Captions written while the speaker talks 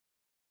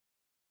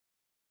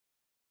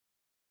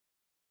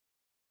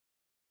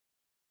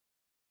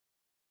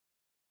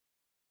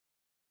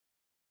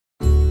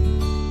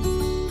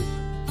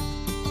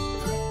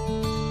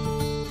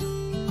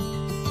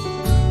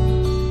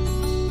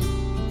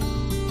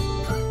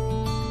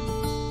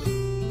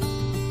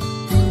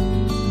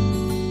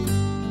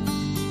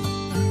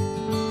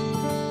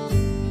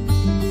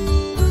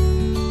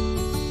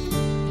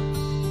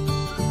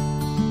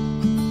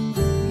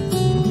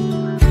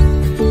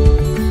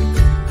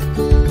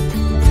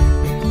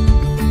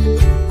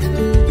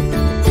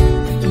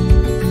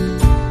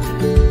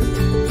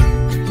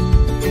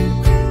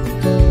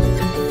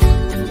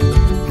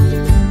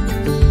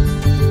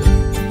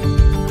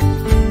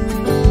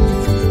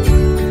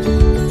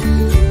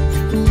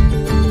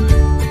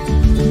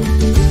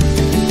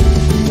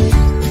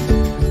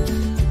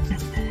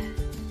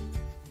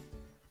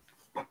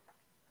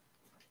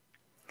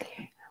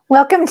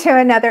Welcome to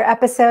another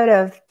episode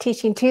of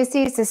Teaching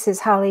Tuesdays. This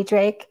is Holly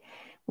Drake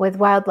with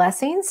Wild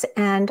Blessings,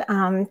 and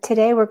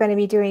today we're going to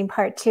be doing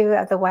part 2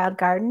 of the Wild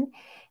Garden,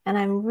 and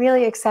I'm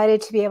really excited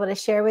to be able to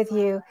share with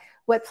you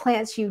what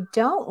plants you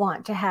don't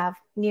want to have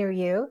near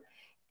you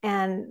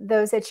and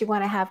those that you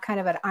want to have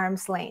kind of at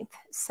arm's length.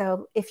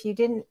 So if you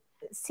didn't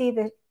see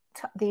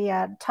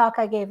the talk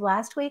I gave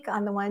last week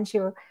on the ones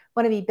you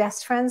want to be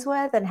best friends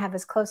with and have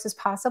as close as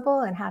possible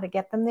and how to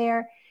get them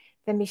there,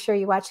 then be sure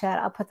you watch that.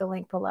 I'll put the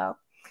link below.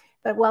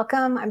 But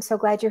welcome. I'm so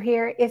glad you're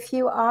here. If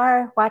you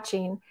are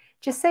watching,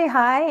 just say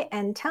hi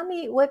and tell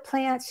me what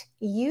plants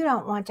you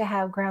don't want to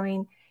have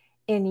growing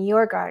in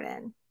your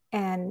garden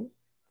and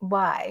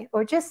why,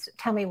 or just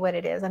tell me what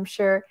it is. I'm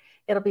sure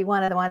it'll be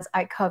one of the ones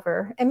I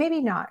cover, and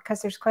maybe not,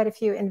 because there's quite a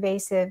few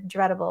invasive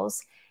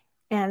dreadables,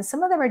 and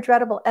some of them are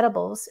dreadable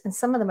edibles, and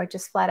some of them are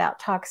just flat out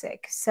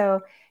toxic.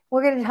 So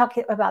we're going to talk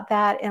about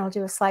that, and I'll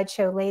do a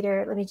slideshow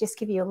later. Let me just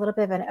give you a little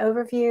bit of an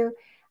overview.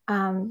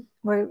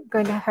 We're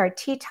going to have our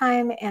tea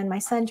time, and my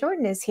son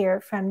Jordan is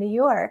here from New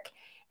York.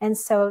 And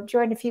so,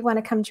 Jordan, if you want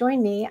to come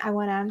join me, I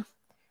want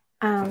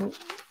to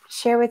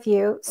share with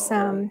you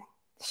some.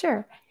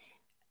 Sure.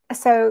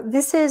 So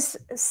this is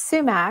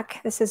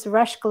sumac. This is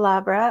rush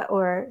glabra,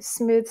 or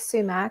smooth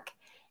sumac.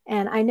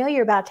 And I know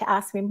you're about to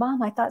ask me,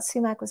 Mom, I thought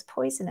sumac was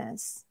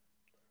poisonous.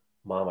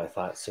 Mom, I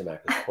thought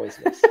sumac was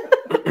poisonous.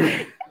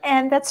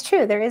 And that's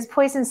true. There is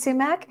poison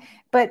sumac,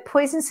 but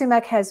poison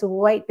sumac has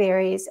white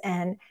berries,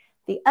 and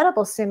the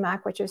edible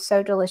sumac, which is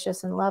so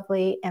delicious and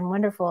lovely and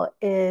wonderful,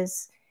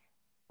 is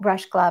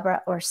rush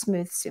glabra or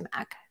smooth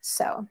sumac.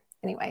 So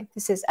anyway,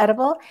 this is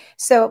edible.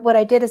 So what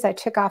I did is I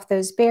took off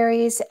those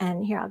berries,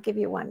 and here, I'll give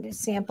you one to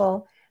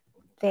sample.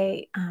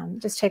 They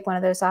just take one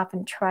of those off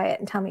and try it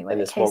and tell me what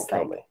it tastes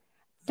like.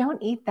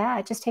 Don't eat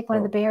that. Just take one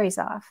of the berries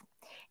off.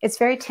 It's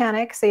very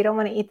tannic, so you don't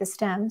want to eat the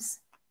stems.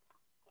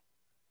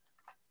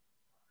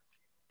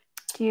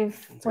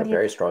 It's a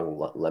very strong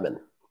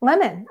lemon.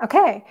 Lemon.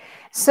 Okay.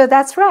 So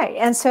that's right.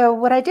 And so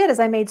what I did is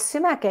I made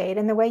sumacade,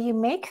 and the way you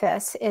make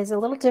this is a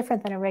little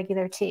different than a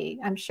regular tea.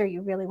 I'm sure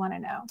you really want to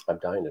know. I'm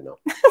dying to know.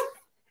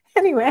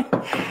 Anyway,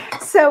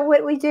 so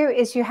what we do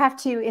is you have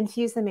to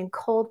infuse them in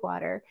cold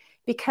water,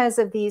 because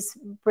of these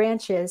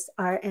branches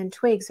and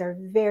twigs are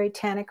very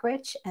tannic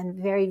rich and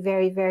very,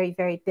 very, very,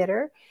 very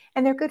bitter.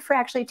 And they're good for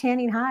actually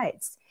tanning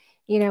hides,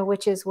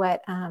 which is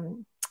what,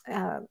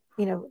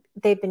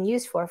 they've been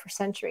used for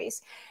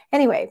centuries.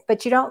 Anyway,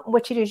 but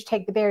what you do is you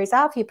take the berries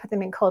off, you put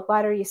them in cold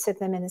water, you sit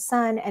them in the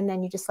sun, and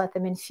then you just let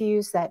them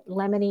infuse that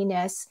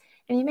lemoniness.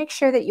 And you make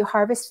sure that you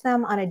harvest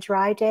them on a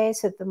dry day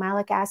so that the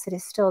malic acid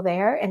is still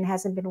there and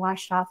hasn't been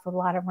washed off with a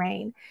lot of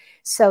rain.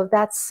 So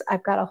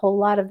I've got a whole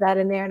lot of that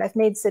in there, and I've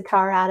made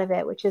sitar out of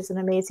it, which is an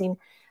amazing,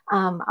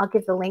 I'll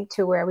give the link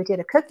to where we did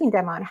a cooking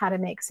demo on how to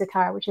make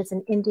sitar, which is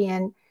an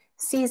Indian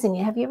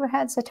seasoning. Have you ever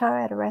had sitar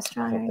at a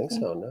restaurant? I don't think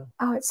so, no.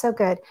 Oh, it's so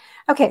good.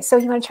 Okay, so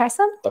you want to try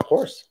some? Of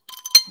course.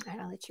 All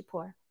right, I'll let you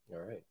pour. All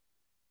right.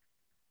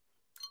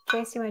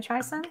 Trace, you want to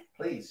try some?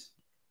 Please.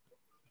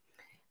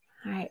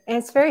 All right, and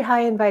it's very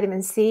high in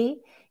vitamin C.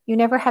 You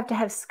never have to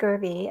have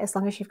scurvy as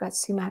long as you've got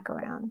sumac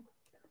around.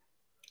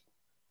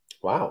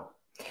 Wow.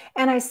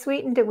 And I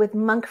sweetened it with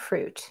monk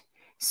fruit.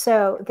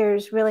 So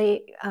there's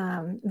really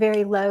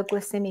very low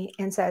glycemic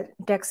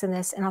index in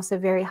this, and also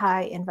very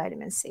high in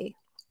vitamin C.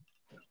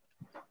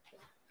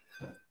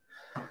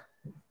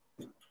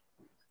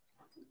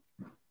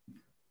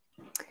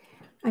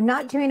 I'm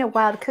not doing a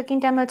wild cooking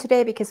demo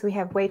today because we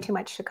have way too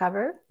much to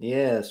cover.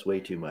 Yes,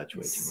 way too much.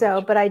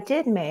 But I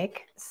did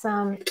make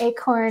some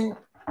acorn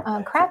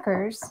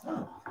crackers,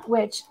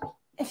 which,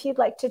 if you'd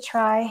like to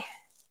try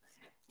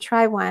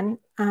one.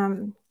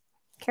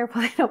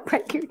 Careful, they don't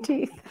break your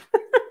teeth.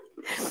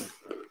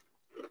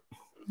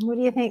 What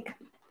do you think?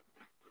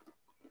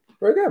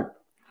 Very good.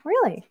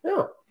 Really?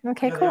 Yeah.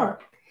 Okay, cool.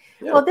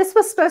 Yeah. Well, this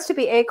was supposed to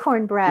be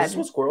acorn bread. This is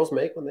what squirrels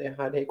make when they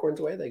hide acorns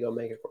away. They go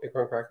make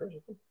acorn crackers.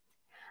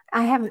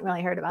 I haven't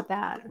really heard about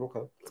that. Okay.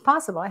 It's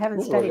possible. I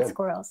haven't studied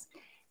squirrels.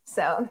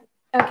 So,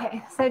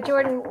 okay. So,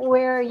 Jordan,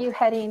 where are you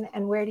heading,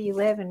 and where do you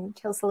live? And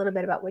tell us a little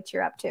bit about what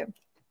you're up to.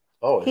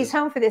 Oh, he's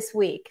home for this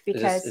week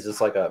because is this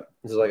like a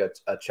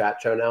chat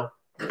show now?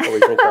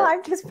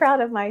 I'm just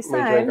proud of my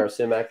son. We drink our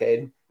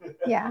sumacade.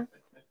 Yeah.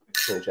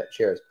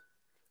 Cheers.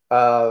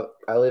 I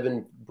live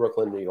in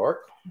Brooklyn, New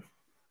York.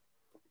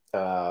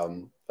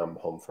 I'm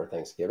home for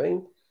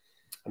Thanksgiving.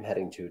 I'm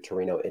heading to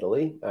Torino,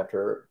 Italy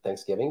after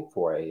Thanksgiving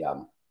for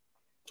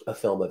a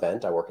film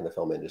event. I work in the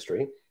film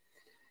industry,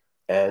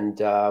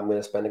 and I'm going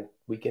to spend a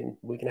week and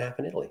a half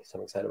in Italy. So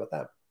I'm excited about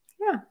that.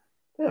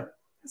 Yeah,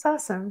 that's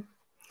awesome.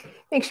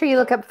 Make sure you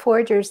look up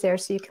foragers there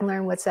so you can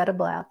learn what's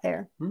edible out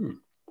there.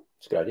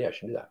 It's a good idea. I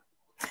should do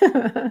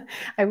that.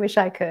 I wish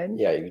I could.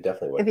 Yeah, you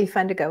definitely would. It'd be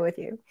fun to go with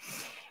you.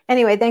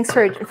 Anyway, thanks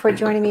for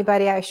joining me,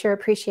 buddy. I sure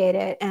appreciate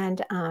it.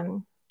 And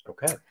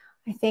okay,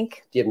 I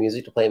think. Do you have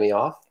music to play me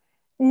off?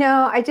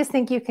 No, I just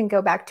think you can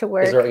go back to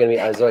work. Is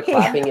there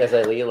clapping as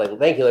I leave? Like,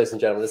 thank you, ladies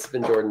and gentlemen. This has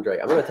been Jordan Drake.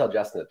 I'm going to tell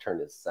Justin to turn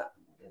his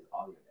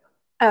audio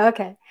Oh,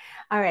 okay.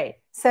 All right.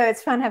 So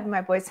it's fun having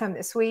my boys home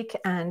this week,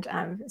 and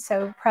I'm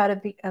so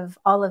proud of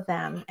all of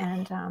them.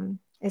 And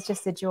it's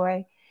just a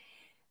joy.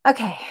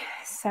 Okay.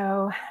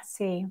 So let's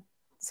see.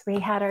 So we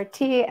had our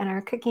tea and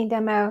our cooking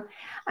demo.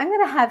 I'm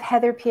going to have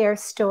Heather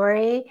Pierre's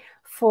story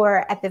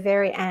for at the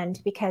very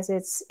end because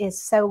it's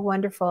so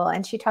wonderful.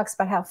 And she talks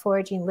about how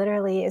foraging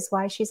literally is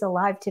why she's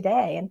alive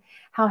today, and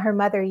how her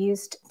mother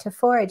used to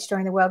forage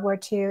during the World War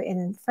II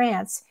in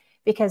France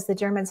because the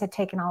Germans had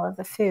taken all of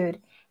the food,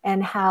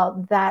 and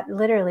how that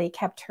literally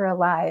kept her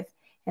alive.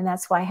 And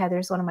that's why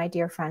Heather's one of my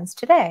dear friends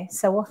today.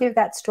 So we'll hear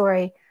that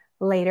story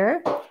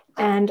later.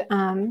 And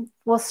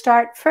we'll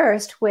start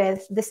first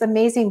with this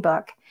amazing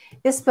book.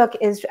 This book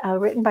is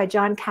written by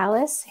John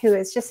Kallas, who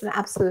is just an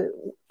absolute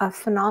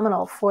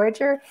phenomenal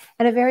forager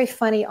and a very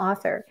funny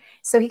author.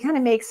 So he kind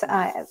of makes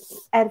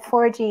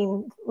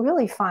foraging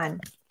really fun.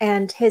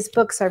 And his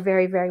books are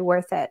very, very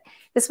worth it.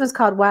 This one's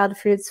called Wild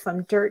Fruits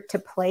from Dirt to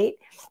Plate.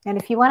 And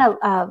if you want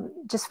to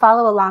just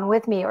follow along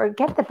with me or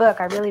get the book,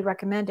 I really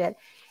recommend it.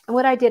 And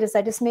what I did is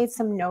I just made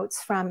some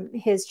notes from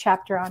his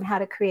chapter on how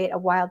to create a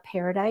wild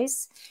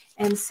paradise.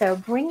 And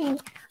so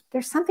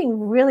there's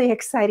something really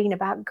exciting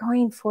about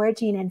going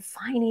foraging and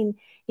finding,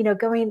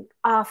 going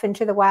off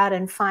into the wild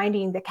and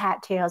finding the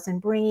cattails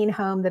and bringing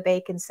home the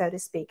bacon, so to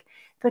speak.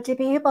 But to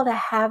be able to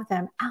have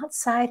them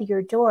outside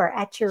your door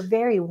at your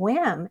very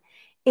whim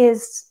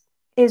is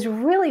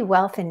really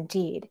wealth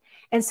indeed.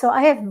 And so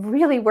I have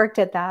really worked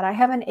at that. I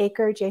have an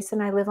acre. Jason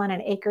and I live on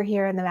an acre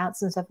here in the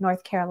mountains of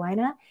North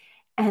Carolina.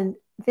 And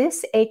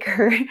this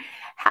acre,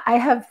 I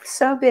have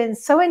been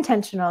so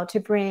intentional to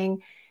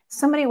bring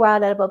so many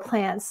wild edible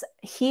plants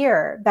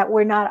here that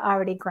we're not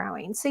already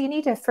growing. So you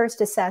need to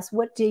first assess,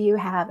 what do you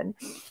have? And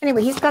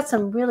anyway, he's got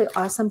some really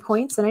awesome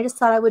points, and I just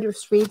thought I would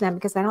just read them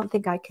because I don't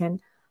think I can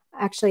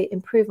actually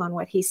improve on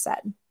what he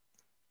said.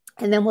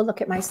 And then we'll look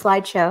at my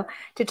slideshow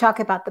to talk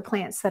about the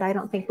plants that I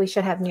don't think we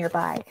should have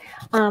nearby.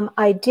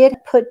 I did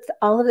put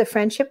all of the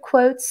friendship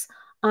quotes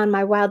on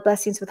my Wild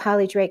Blessings with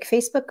Holly Drake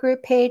Facebook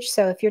group page.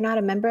 So if you're not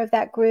a member of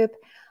that group,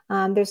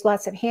 there's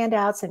lots of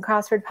handouts and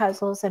crossword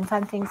puzzles and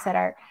fun things that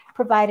are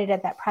provided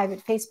at that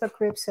private Facebook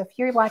group. So if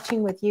you're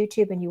watching with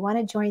YouTube and you want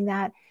to join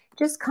that,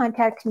 just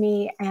contact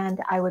me and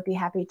I would be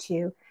happy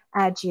to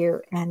add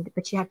you.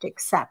 But you have to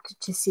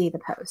accept to see the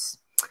posts.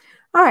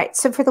 All right.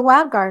 So for the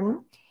wild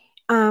garden,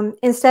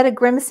 instead of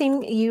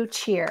grimacing, you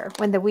cheer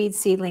when the weed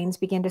seedlings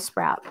begin to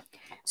sprout.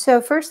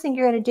 So first thing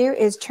you're going to do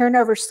is turn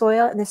over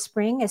soil in the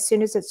spring as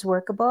soon as it's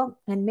workable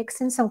and mix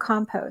in some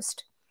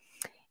compost.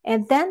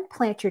 And then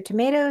plant your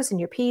tomatoes and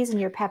your peas and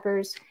your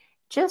peppers,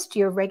 just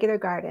your regular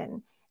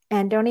garden.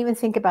 And don't even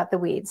think about the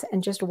weeds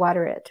and just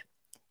water it.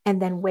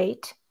 And then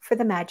wait for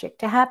the magic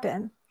to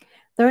happen.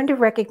 Learn to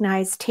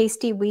recognize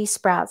tasty wee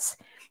sprouts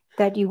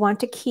that you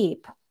want to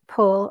keep,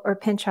 pull, or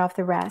pinch off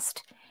the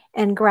rest.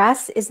 And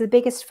grass is the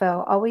biggest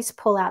foe. Always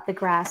pull out the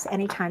grass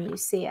anytime you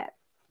see it.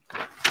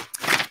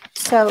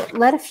 So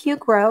let a few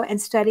grow and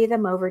study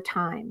them over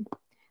time.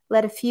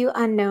 Let a few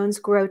unknowns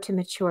grow to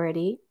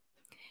maturity.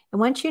 And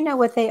once you know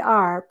what they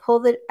are,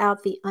 pull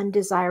out the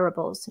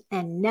undesirables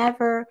and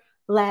never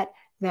let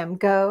them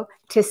go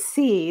to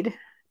seed.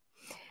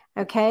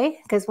 Okay?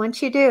 Because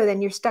once you do,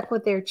 then you're stuck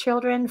with their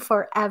children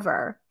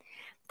forever.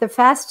 The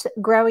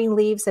fast-growing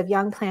leaves of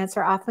young plants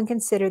are often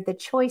considered the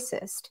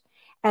choicest.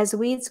 As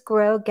weeds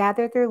grow,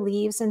 gather their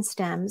leaves and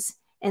stems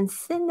and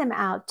thin them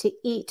out to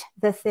eat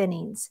the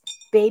thinnings.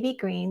 Baby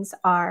greens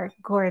are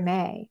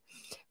gourmet.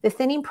 The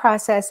thinning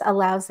process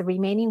allows the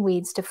remaining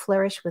weeds to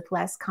flourish with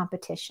less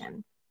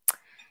competition.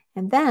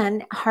 And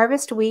then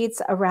harvest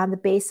weeds around the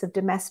base of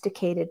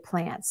domesticated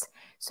plants.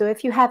 So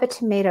if you have a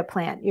tomato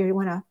plant, you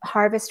want to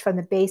harvest from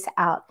the base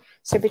out.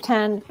 So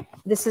pretend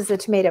this is a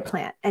tomato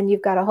plant and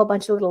you've got a whole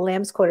bunch of little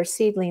lamb's quarter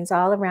seedlings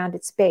all around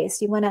its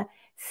base. You want to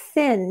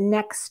thin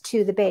next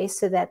to the base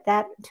so that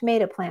that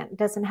tomato plant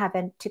doesn't have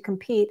to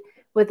compete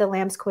with the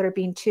lamb's quarter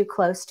being too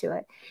close to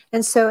it.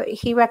 And so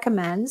he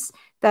recommends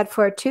that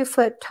for a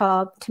 2-foot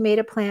tall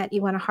tomato plant,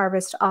 you want to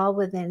harvest all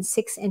within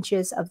 6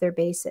 inches of their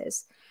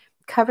bases.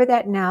 Cover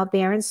that now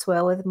barren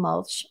soil with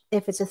mulch.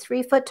 If it's a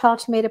 3-foot tall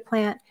tomato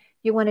plant,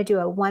 you want to do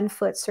a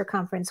 1-foot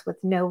circumference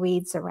with no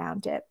weeds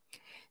around it.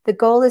 The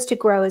goal is to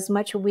grow as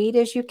much weed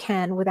as you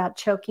can without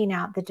choking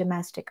out the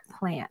domestic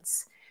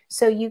plants.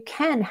 So you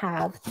can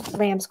have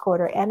lamb's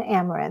quarter and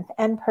amaranth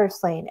and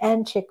purslane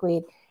and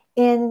chickweed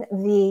in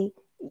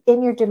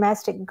your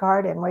domestic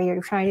garden where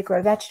you're trying to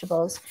grow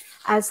vegetables,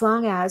 as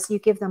long as you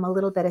give them a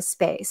little bit of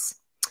space.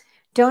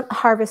 Don't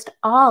harvest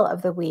all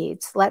of the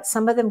weeds. Let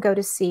some of them go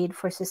to seed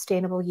for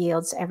sustainable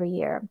yields every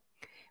year.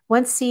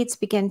 Once seeds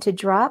begin to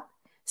drop,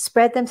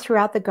 spread them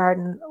throughout the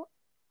garden.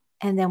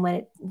 And then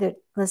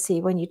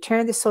when you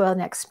turn the soil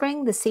next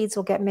spring, the seeds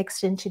will get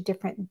mixed into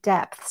different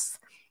depths.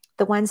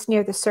 The ones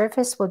near the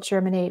surface will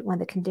germinate when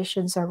the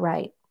conditions are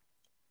right.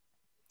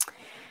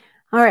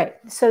 All right,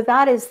 so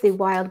that is the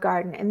wild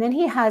garden. And then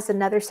he has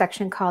another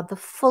section called the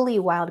fully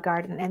wild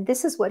garden. And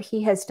this is what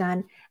he has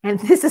done. And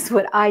this is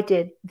what I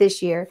did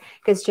this year,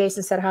 because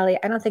Jason said, Holly,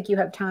 I don't think you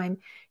have time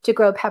to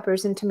grow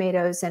peppers and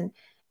tomatoes and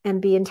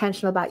and be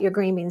intentional about your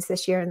green beans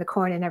this year and the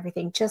corn and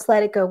everything. Just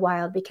let it go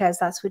wild, because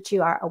that's what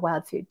you are, a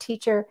wild food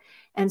teacher.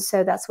 And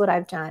so that's what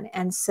I've done.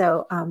 And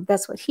so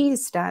that's what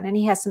he's done. And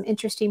he has some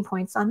interesting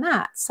points on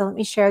that. So let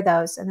me share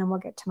those, and then we'll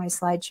get to my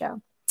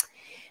slideshow.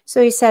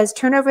 So he says,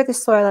 turn over the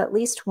soil at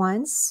least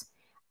once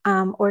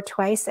or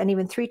twice, and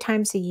even 3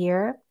 times a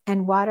year,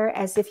 and water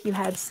as if you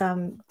had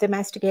some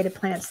domesticated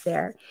plants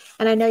there.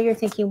 And I know you're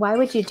thinking, why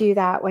would you do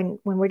that when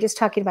we're just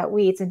talking about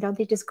weeds, and don't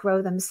they just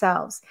grow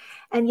themselves?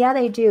 And yeah,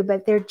 they do,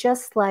 but they're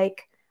just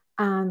like,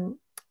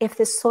 if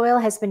the soil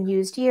has been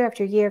used year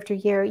after year after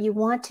year, you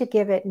want to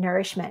give it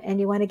nourishment and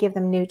you want to give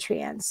them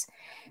nutrients.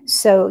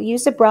 So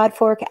use a broad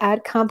fork,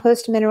 add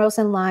compost, minerals,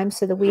 and lime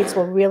so the weeds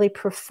will really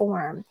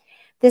perform.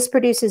 This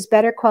produces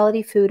better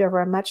quality food over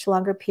a much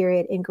longer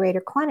period in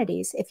greater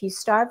quantities. If you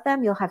starve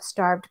them, you'll have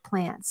starved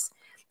plants.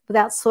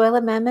 Without soil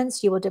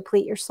amendments, you will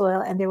deplete your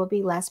soil and there will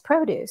be less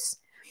produce.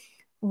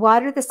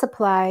 Water the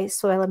supply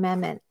soil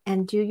amendment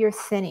and do your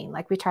thinning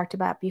like we talked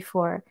about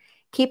before.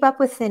 Keep up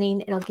with thinning.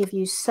 It'll give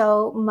you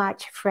so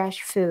much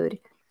fresh food.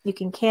 You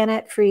can can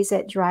it, freeze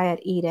it, dry it,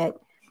 eat it.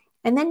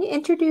 And then you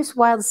introduce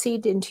wild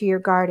seed into your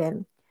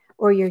garden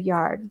or your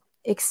yard.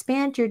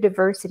 Expand your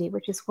diversity,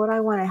 which is what I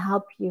want to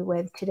help you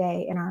with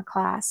today in our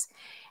class.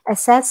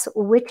 Assess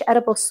which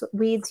edible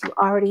weeds you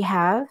already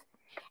have,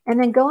 and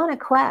then go on a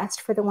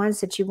quest for the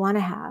ones that you want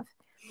to have.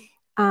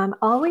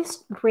 Always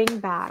bring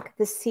back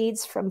the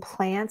seeds from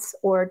plants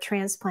or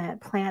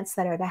transplant plants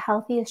that are the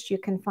healthiest you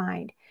can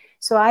find.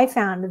 So I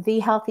found the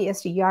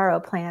healthiest yarrow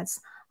plants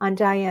on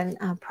Diane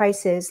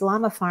Price's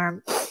llama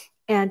farm.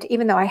 And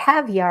even though I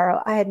have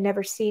yarrow, I had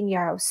never seen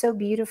yarrow so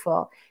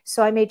beautiful.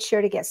 So I made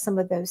sure to get some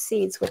of those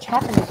seeds, which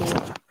happen to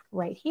be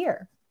right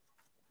here.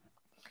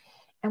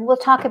 And we'll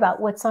talk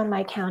about what's on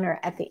my counter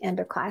at the end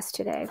of class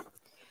today.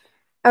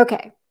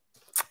 Okay,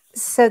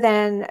 so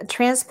then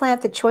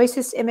transplant the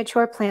choicest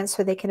immature plants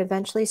so they can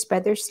eventually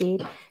spread their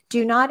seed.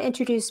 Do not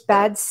introduce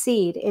bad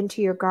seed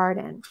into your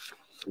garden.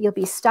 You'll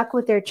be stuck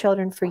with their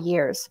children for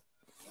years.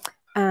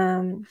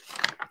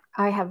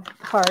 I have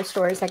horror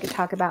stories I could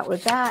talk about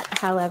with that.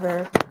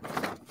 However,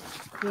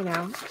 you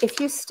know, if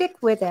you stick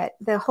with it,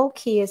 the whole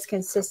key is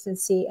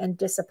consistency and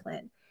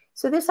discipline.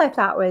 So this I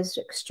thought was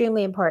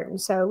extremely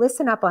important. So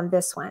listen up on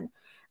this one.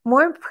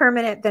 More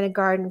permanent than a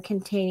garden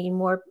containing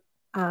more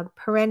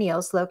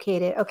perennials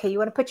located. Okay, you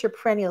want to put your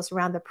perennials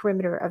around the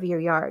perimeter of your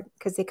yard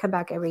because they come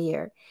back every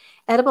year.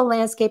 Edible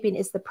landscaping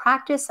is the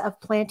practice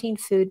of planting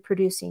food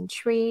producing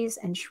trees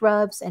and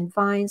shrubs and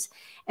vines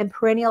and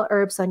perennial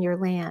herbs on your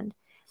land.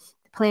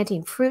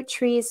 Planting fruit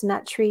trees,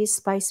 nut trees,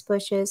 spice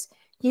bushes.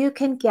 You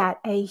can get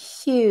a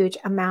huge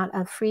amount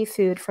of free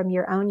food from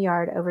your own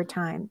yard over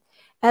time.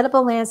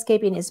 Edible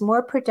landscaping is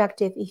more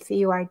productive if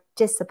you are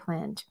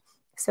disciplined.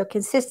 So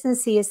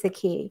consistency is the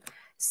key.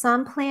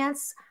 Some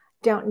plants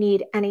don't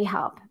need any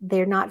help.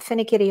 They're not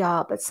finicky at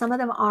all, but some of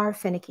them are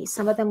finicky.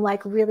 Some of them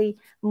like really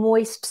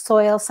moist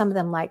soil. Some of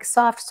them like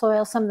soft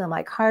soil. Some of them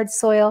like hard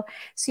soil.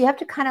 So you have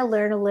to kind of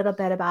learn a little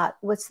bit about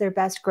what's their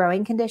best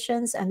growing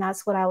conditions. And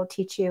that's what I will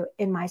teach you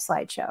in my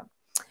slideshow.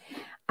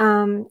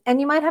 And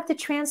you might have to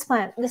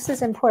transplant. This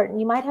is important.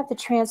 You might have to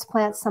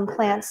transplant some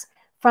plants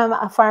from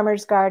a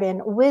farmer's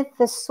garden with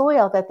the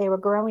soil that they were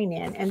growing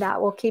in. And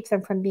that will keep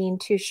them from being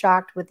too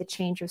shocked with the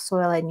change of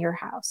soil in your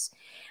house.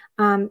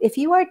 If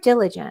you are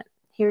diligent,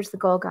 here's the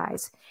goal,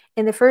 guys.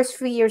 In the first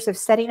few years of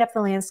setting up the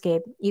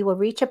landscape, you will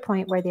reach a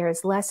point where there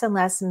is less and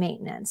less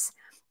maintenance.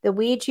 The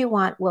weeds you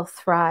want will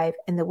thrive,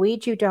 and the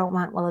weeds you don't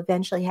want will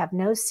eventually have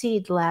no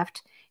seed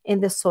left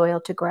in the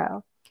soil to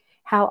grow.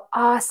 How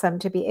awesome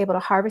to be able to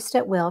harvest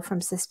at will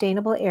from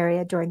sustainable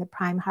area during the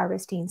prime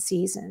harvesting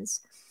seasons.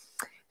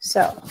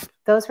 So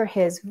those were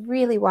his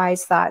really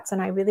wise thoughts,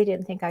 and I really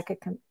didn't think I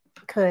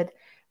could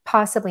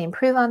possibly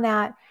improve on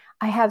that.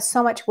 I have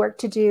so much work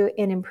to do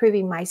in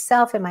improving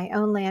myself and my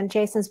own land.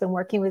 Jason's been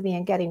working with me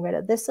and getting rid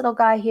of this little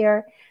guy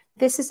here.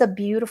 This is a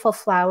beautiful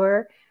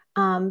flower.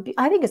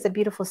 I think it's a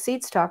beautiful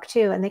seed stalk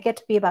too, and they get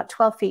to be about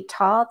 12 feet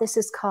tall. This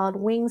is called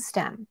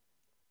wingstem.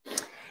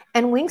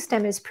 And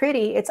wingstem is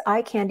pretty. It's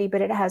eye candy,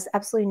 but it has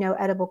absolutely no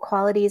edible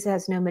qualities. It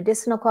has no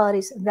medicinal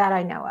qualities that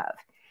I know of.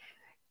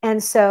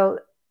 And so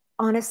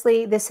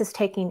honestly, this is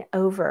taking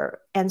over.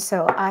 And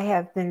so I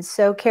have been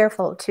so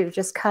careful to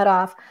just cut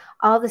off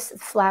all the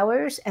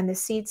flowers and the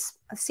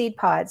seed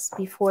pods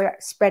before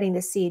spreading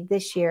the seed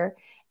this year.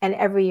 And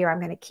every year I'm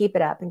going to keep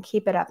it up and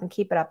keep it up and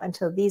keep it up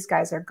until these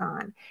guys are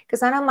gone.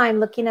 Because I don't mind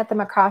looking at them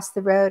across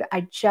the road.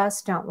 I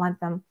just don't want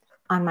them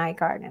on my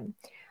garden.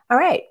 All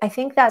right. I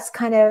think that's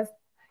kind of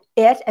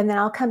it. And then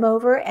I'll come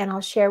over and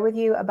I'll share with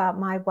you about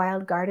my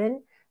wild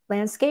garden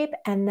landscape.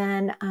 And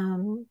then,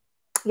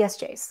 yes,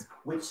 Jace.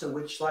 Which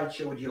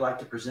slideshow would you like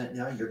to present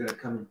now? You're going to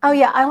come. Oh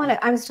yeah,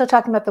 I'm still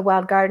talking about the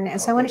wild garden. And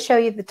so I want to show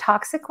you the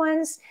toxic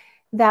ones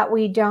that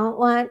we don't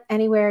want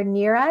anywhere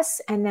near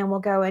us. And then we'll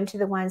go into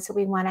the ones that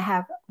we want to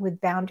have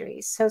with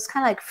boundaries. So it's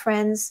kind of like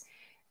friends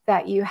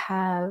that you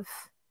have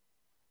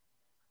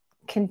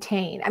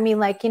contained. I mean,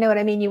 like, you know what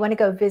I mean? You want to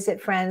go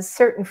visit friends,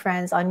 certain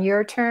friends on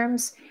your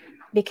terms,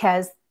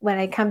 because when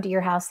I come to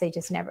your house, they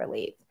just never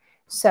leave.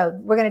 So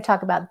we're going to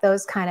talk about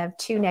those kind of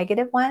two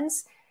negative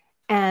ones.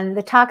 And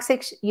the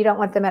toxics, you don't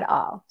want them at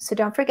all. So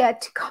don't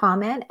forget to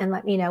comment and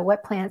let me know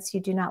what plants you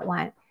do not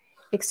want.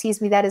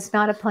 Excuse me, that is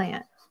not a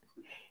plant.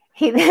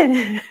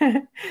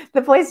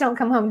 The boys don't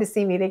come home to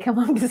see me. They come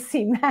home to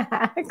see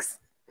Max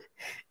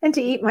and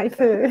to eat my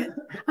food.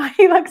 Oh,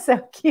 he looks so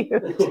cute.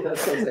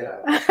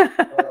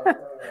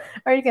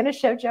 Are you going to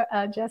show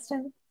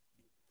Justin?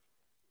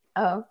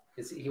 Oh.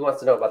 He wants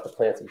to know about the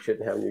plants you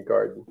shouldn't have in your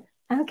garden.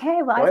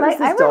 Okay, well,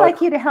 I would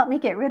like you to help me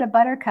get rid of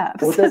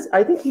buttercups. Well,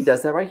 I think he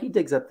does that, right? He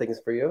digs up things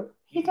for you.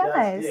 He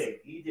does.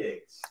 He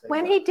digs.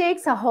 When he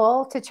digs a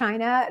hole to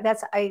China,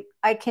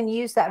 I can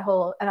use that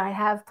hole, and I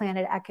have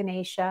planted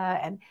echinacea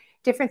and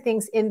different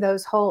things in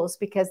those holes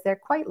because they're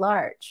quite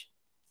large.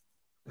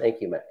 Thank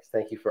you, Max.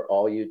 Thank you for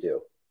all you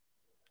do.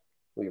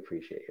 We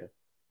appreciate you.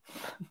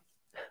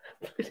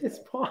 Look at his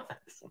paws.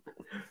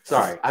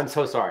 Sorry. I'm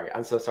so sorry.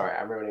 I'm so sorry.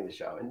 I'm ruining the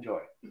show. Enjoy.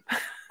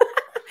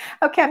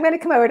 Okay, I'm going to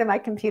come over to my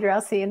computer.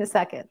 I'll see you in a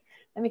second.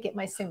 Let me get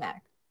my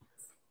Sumac.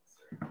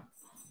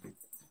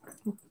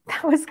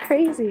 That was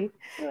crazy.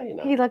 Well, you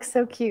know. He looks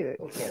so cute.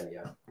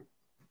 Yeah.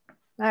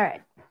 All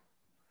right.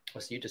 Oh,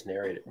 so you just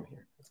narrated from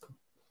here. That's cool.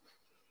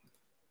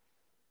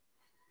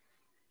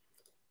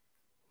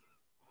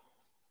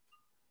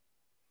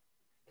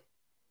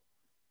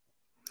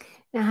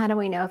 Now, how do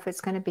we know if it's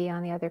going to be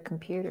on the other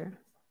computer?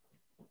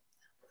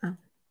 Oh.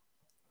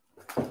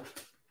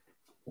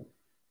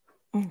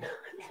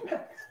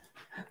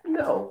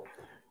 No.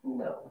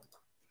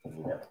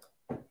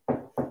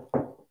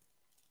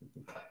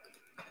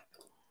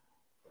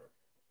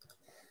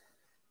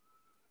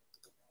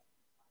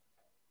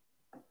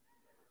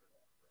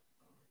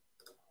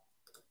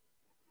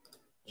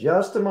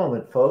 Just a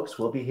moment, folks.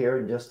 We'll be here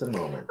in just a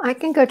moment. I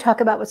can go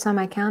talk about what's on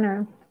my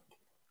counter.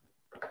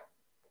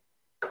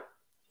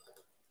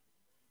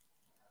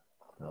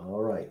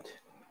 All right.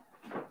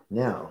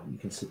 Now you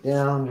can sit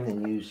down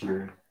and use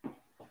your.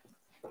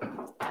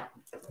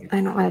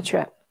 I don't want to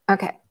trip.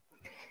 Okay.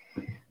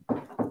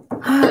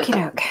 Okie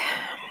doke.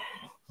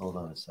 Hold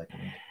on a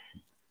second.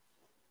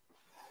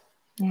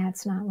 Yeah,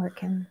 it's not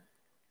working.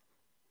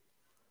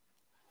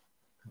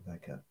 Go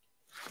back up.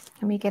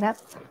 Can we get up?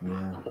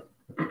 Yeah.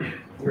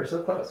 You're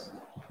so close.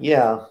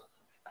 Yeah.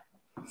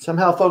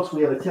 Somehow, folks,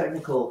 we have a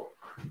technical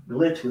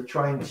glitch with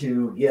trying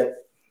to get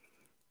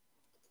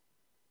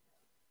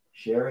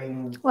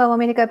sharing. Well, want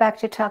me to go back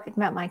to talking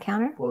about my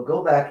counter? Well,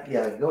 go back.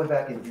 Yeah, go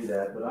back and do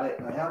that. But I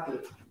have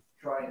to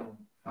try and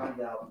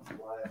find out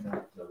why I'm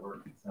not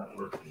working. It's not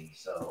working.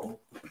 So.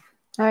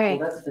 All right.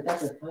 Well,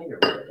 that's a Finder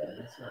window.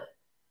 That's not.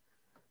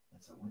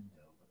 That's a window.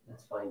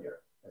 That's Finder.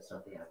 That's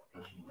not the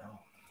application. No.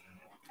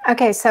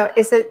 Okay, so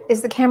is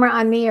the camera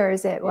on me or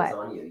is it what? It's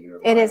on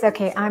you. It is.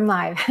 Okay, I'm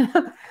live.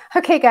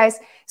 Okay, guys.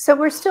 So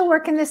we're still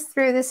working this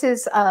through. This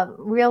is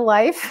real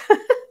life.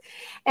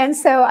 And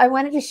so I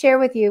wanted to share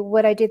with you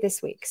what I did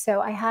this week.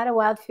 So I had a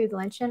wild food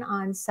luncheon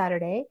on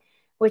Saturday,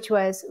 which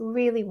was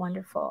really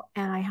wonderful.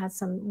 And I had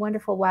some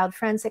wonderful wild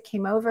friends that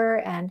came over,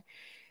 and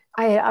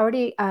I had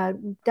already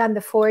done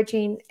the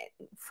foraging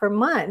for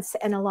months,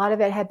 and a lot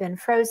of it had been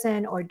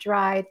frozen or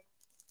dried.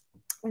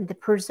 And the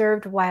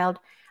preserved wild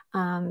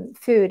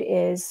food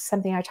is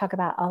something I talk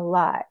about a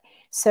lot.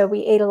 So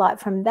we ate a lot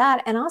from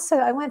that. And also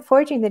I went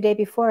foraging the day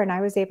before, and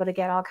I was able to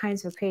get all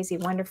kinds of crazy,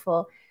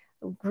 wonderful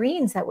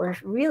greens that were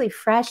really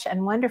fresh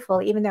and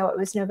wonderful, even though it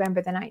was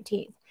November the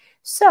 19th.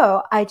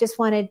 So I just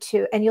wanted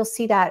to, and you'll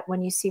see that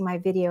when you see my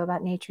video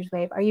about Nature's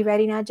Wave. Are you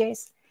ready now,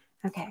 Jace?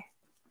 Okay.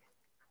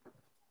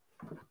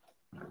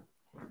 And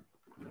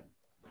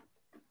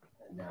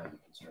now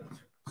you can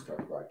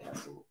start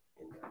broadcasting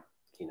in the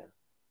keynote.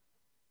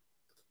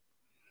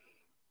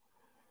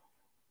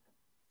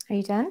 Are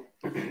you done?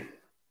 There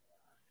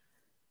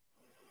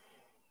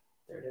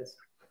it is.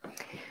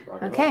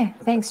 Okay,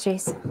 thanks,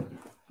 Jace.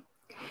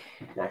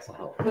 Max will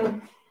help. All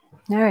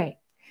right.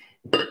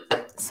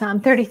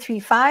 Psalm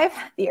 33:5.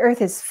 The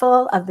earth is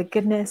full of the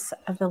goodness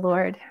of the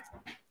Lord.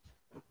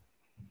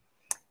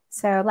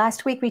 So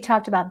last week we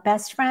talked about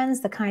best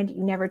friends, the kind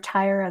you never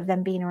tire of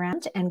them being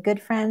around, and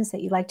good friends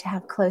that you like to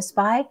have close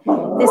by.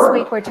 This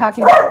week we're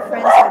talking about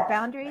friends with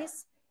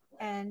boundaries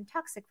and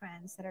toxic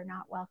friends that are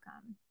not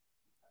welcome.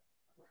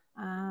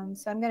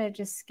 So I'm going to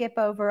just skip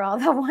over all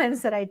the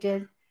ones that I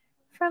did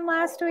from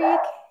last week.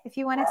 If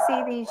you want to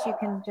see these, you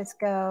can just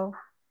go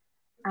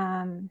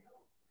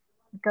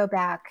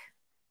back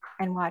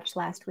and watch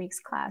last week's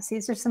class.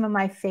 These are some of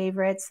my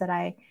favorites that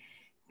I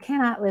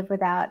cannot live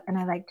without, and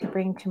I like to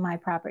bring to my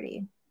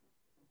property.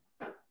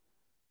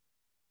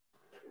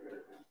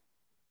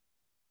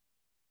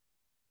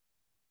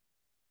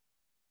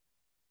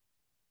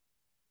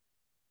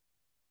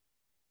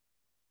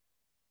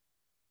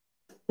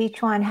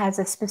 Each one has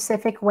a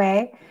specific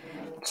way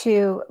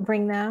to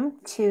bring them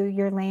to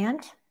your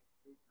land.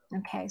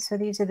 Okay, so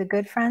these are the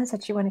good friends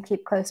that you want to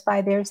keep close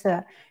by. There's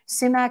the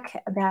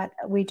sumac that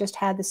we just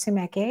had, the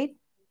sumac 8,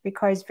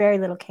 requires very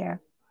little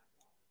care.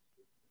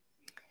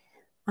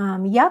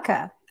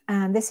 Yucca,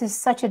 This is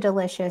such a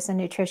delicious and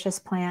nutritious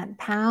plant.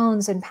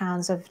 Pounds and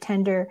pounds of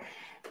tender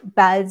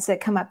buds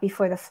that come up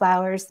before the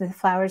flowers. The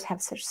flowers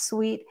have such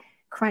sweet,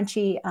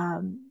 crunchy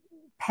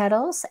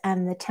petals,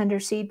 and the tender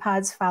seed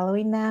pods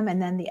following them,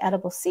 and then the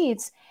edible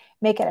seeds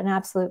make it an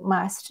absolute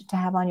must to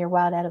have on your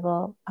wild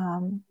edible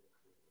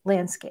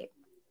landscape.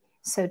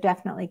 So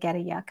definitely get a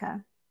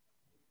yucca.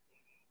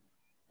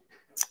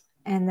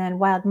 And then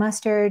wild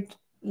mustard,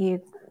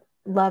 you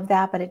love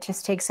that, but it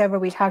just takes over.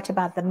 We talked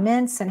about the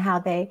mints and how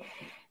they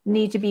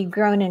need to be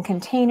grown in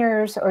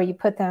containers, or you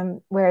put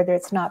them where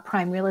it's not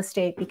prime real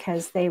estate,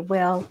 because they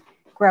will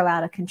grow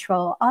out of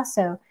control.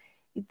 Also,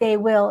 they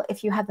will,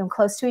 if you have them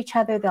close to each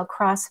other, they'll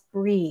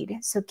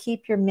crossbreed. So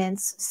keep your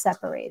mints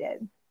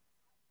separated.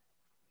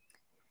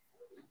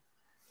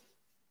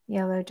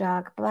 Yellow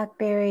dog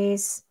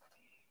blackberries.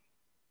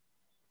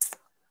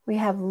 We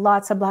have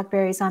lots of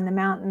blackberries on the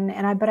mountain,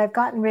 but I've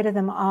gotten rid of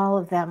them, all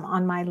of them,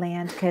 on my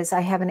land, because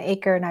I have an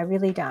acre and I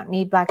really don't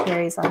need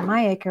blackberries on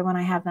my acre when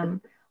I have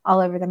them all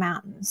over the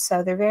mountains.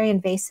 So they're very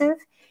invasive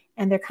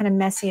and they're kind of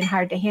messy and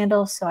hard to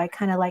handle. So I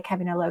kind of like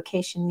having a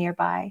location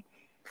nearby.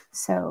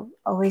 So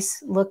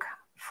always look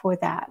for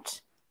that.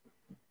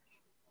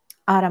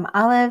 Autumn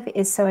olive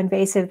is so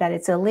invasive that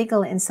it's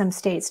illegal in some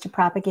states to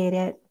propagate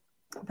it,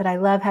 but I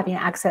love having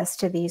access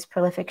to these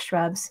prolific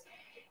shrubs,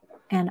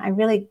 and I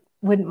really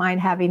wouldn't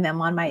mind having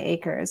them on my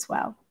acre as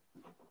well.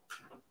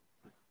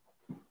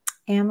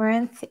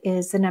 Amaranth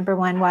is the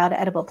 #1 wild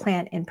edible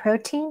plant in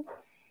protein,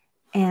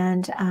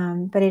 and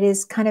but it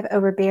is kind of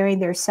overbearing.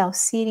 They're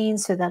self-seeding,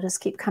 so they'll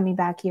just keep coming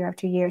back year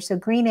after year. So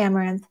green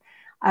amaranth,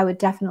 I would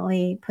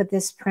definitely put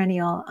this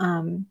perennial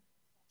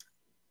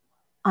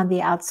on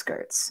the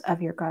outskirts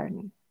of your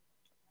garden.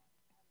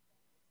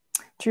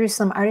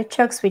 Jerusalem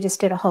artichokes, we just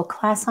did a whole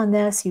class on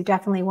this. You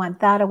definitely want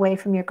that away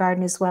from your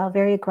garden as well.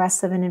 Very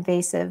aggressive and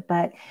invasive,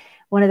 but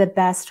one of the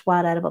best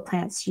wild edible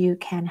plants you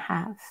can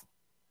have.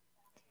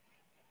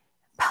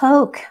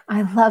 Poke,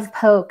 I love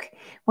poke.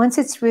 Once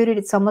it's rooted,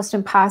 it's almost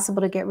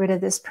impossible to get rid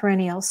of this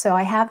perennial. So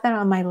I have that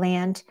on my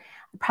land.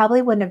 I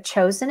probably wouldn't have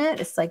chosen it.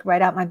 It's like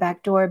right out my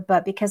back door,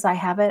 but because I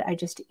have it, I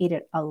just eat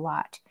it a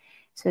lot.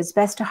 So it's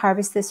best to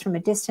harvest this from a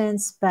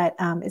distance, but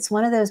it's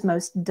one of those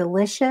most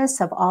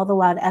delicious of all the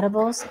wild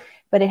edibles,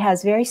 but it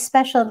has very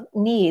special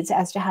needs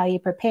as to how you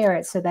prepare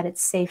it so that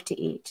it's safe to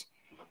eat.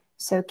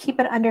 So keep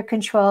it under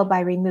control by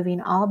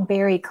removing all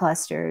berry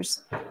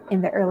clusters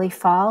in the early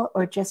fall,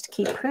 or just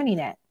keep pruning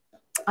it.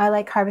 I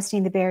like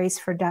harvesting the berries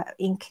for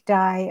ink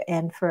dye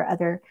and for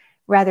other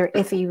rather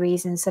iffy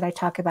reasons that I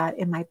talk about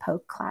in my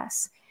poke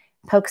class.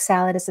 Poke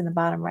salad is in the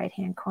bottom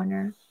right-hand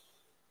corner.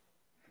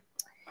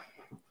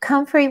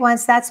 Comfrey,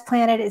 once that's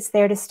planted, it's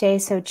there to stay,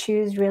 so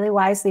choose really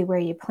wisely where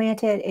you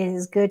plant it. It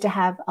is good to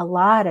have a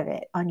lot of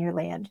it on your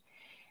land,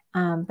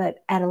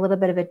 but at a little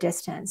bit of a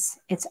distance.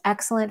 It's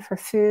excellent for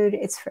food.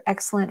 It's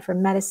excellent for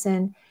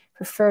medicine,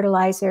 for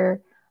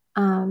fertilizer.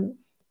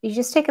 You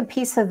just take a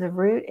piece of the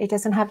root. It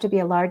doesn't have to be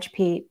a large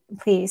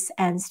piece,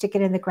 and stick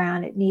it in the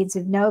ground. It needs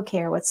no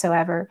care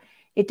whatsoever.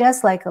 It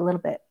does like a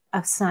little bit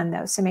of sun,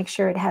 though, so make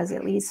sure it has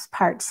at least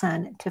part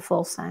sun to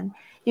full sun.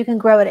 You can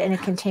grow it in a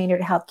container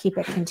to help keep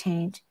it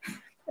contained.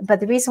 But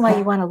the reason why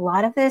you want a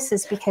lot of this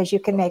is because you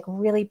can make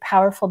really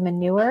powerful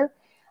manure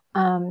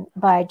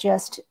by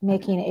just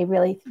making a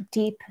really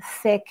deep,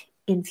 thick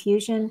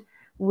infusion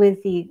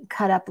with the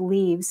cut up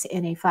leaves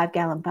in a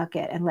 5-gallon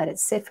bucket and let it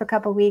sit for a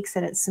couple of weeks,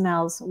 and it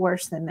smells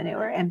worse than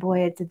manure. And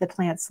boy, did the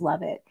plants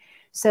love it.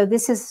 So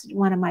this is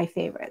one of my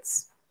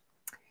favorites.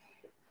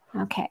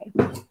 Okay.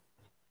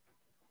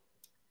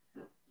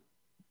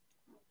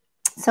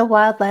 So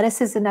wild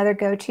lettuce is another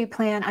go-to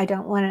plant. I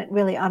don't want it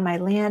really on my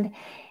land.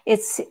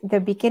 It's the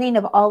beginning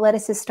of all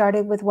lettuces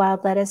started with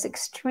wild lettuce,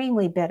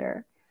 extremely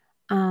bitter.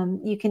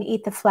 You can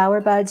eat the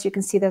flower buds. You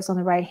can see those on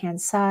the right-hand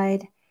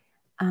side.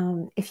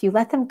 If you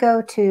let them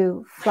go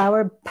to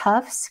flower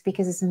puffs,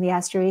 because it's in the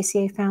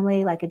Asteraceae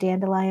family, like a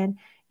dandelion,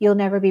 you'll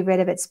never be rid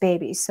of its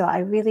babies. So I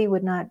really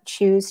would not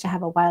choose to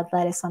have a wild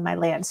lettuce on my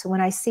land. So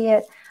when I see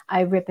it,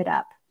 I rip it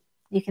up.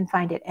 You can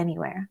find it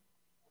anywhere.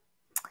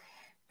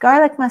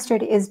 Garlic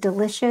mustard is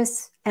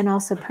delicious and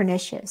also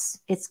pernicious.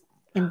 It's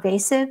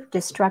invasive,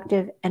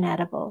 destructive, and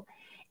edible.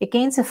 It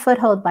gains a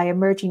foothold by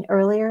emerging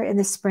earlier in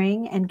the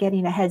spring and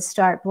getting a head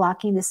start,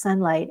 blocking the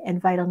sunlight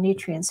and vital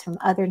nutrients from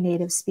other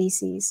native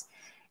species.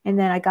 And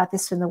then I got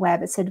this from the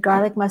web. It said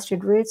garlic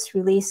mustard roots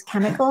release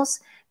chemicals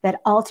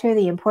that alter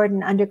the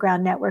important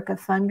underground network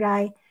of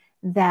fungi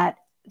that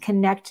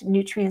connect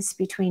nutrients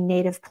between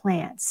native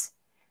plants,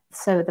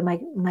 so the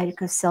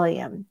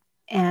mycelium,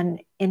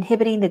 and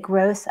inhibiting the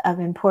growth of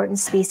important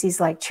species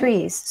like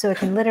trees. So it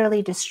can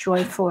literally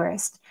destroy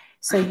forest.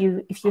 So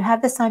if you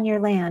have this on your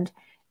land,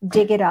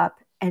 dig it up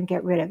and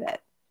get rid of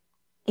it.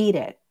 Eat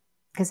it,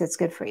 because it's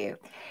good for you.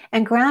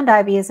 And ground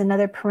ivy is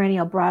another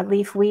perennial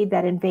broadleaf weed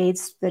that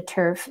invades the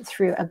turf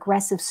through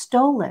aggressive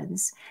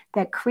stolons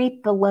that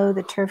creep below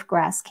the turf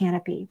grass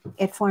canopy.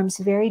 It forms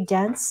very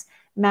dense,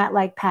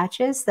 mat-like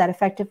patches that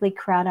effectively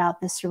crowd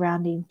out the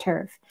surrounding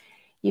turf.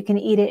 You can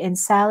eat it in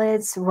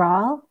salads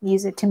raw,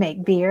 use it to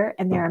make beer,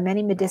 and there are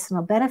many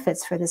medicinal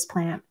benefits for this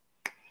plant.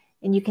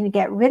 And you can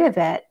get rid of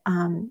it,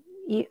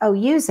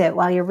 use it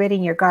while you're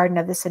ridding your garden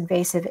of this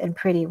invasive and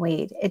pretty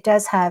weed. It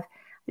does have,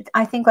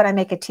 I think when I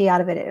make a tea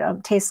out of it,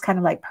 it tastes kind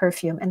of like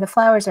perfume, and the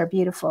flowers are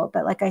beautiful,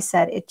 but like I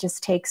said, it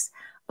just takes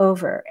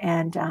over,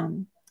 and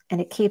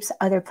it keeps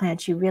other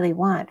plants you really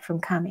want from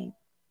coming.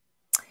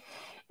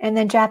 And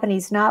then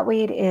Japanese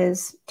knotweed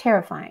is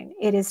terrifying.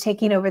 It is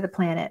taking over the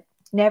planet.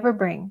 Never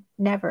bring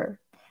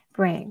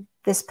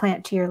this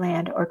plant to your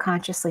land or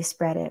consciously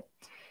spread it.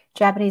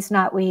 Japanese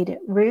knotweed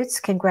roots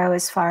can grow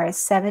as far as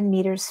 7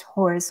 meters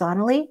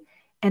horizontally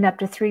and up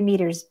to 3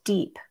 meters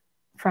deep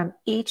from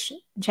each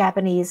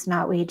Japanese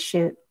knotweed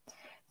shoot.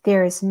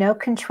 There is no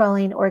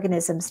controlling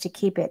organisms to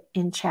keep it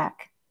in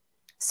check.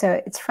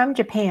 So it's from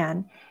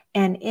Japan.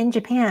 And in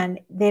Japan,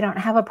 they don't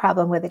have a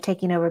problem with it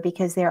taking over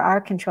because there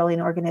are controlling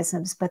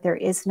organisms, but there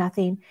is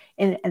nothing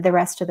in the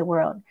rest of the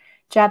world.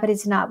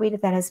 Japanese knotweed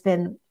that has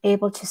been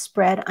able to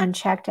spread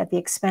unchecked at the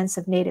expense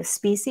of native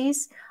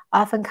species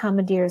often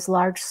commandeers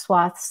large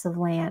swaths of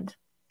land,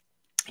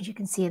 as you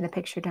can see in the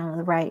picture down on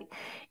the right.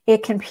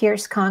 It can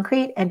pierce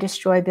concrete and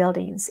destroy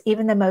buildings.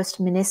 Even the most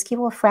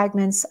minuscule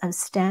fragments of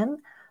stem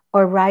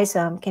or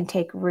rhizome can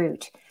take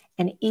root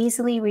and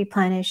easily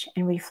replenish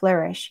and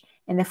reflourish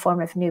in the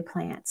form of new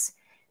plants.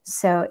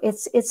 So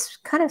it's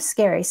kind of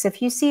scary. So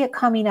if you see it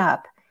coming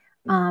up,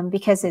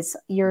 because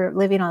you're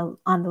living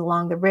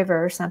along the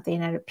river or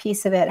something, and a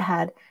piece of it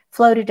had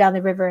floated down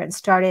the river and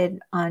started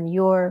on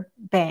your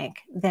bank,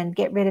 then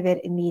get rid of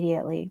it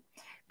immediately.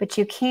 But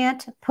you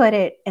can't put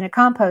it in a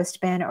compost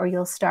bin or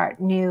you'll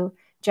start new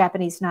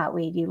Japanese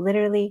knotweed. You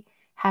literally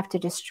have to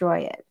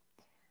destroy it.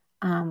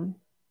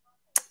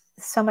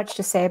 So much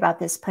to say about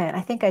this plant.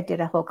 I think I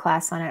did a whole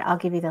class on it. I'll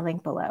give you the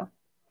link below.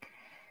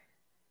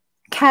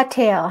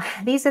 Cattail.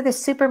 These are the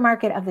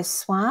supermarket of the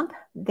swamp.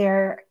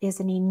 There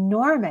is an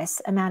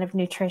enormous amount of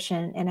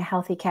nutrition in a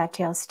healthy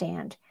cattail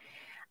stand.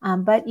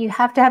 But you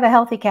have to have a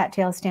healthy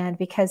cattail stand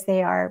because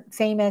they are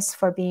famous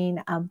for being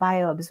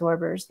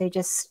bioabsorbers. They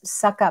just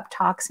suck up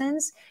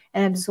toxins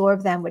and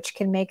absorb them, which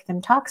can make them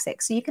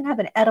toxic. So you can have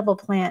an edible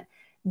plant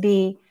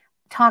be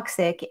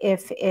toxic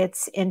if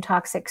it's in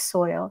toxic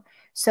soil.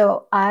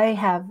 So I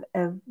have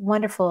a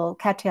wonderful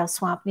cattail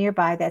swamp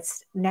nearby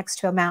that's next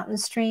to a mountain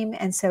stream,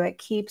 and so it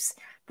keeps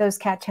those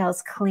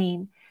cattails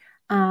clean.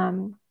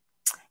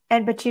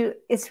 But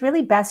it's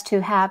really best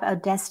to have a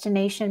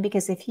destination,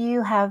 because if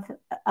you have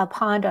a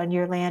pond on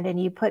your land and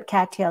you put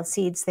cattail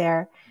seeds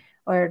there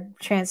or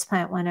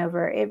transplant one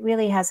over, it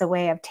really has a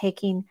way of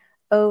taking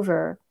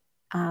over,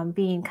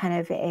 being kind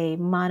of a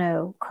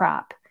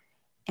monocrop,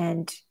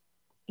 and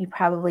you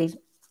probably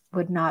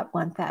would not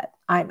want that.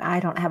 I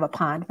don't have a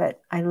pond,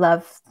 but I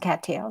love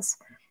cattails.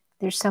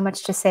 There's so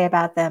much to say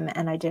about them,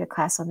 and I did a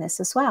class on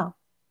this as well.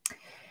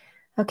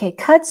 Okay,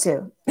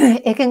 kudzu.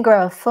 It can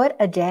grow a foot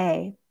a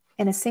day.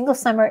 In a single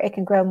summer, it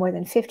can grow more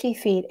than 50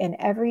 feet in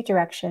every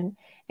direction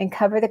and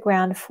cover the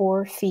ground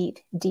 4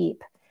 feet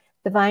deep.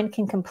 The vine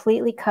can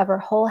completely cover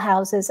whole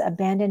houses,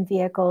 abandoned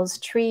vehicles,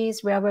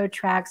 trees, railroad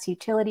tracks,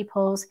 utility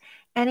poles,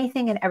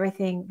 anything and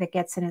everything that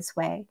gets in its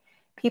way.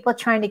 People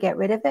trying to get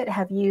rid of it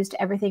have used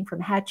everything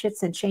from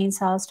hatchets and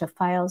chainsaws to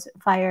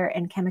fire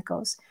and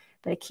chemicals,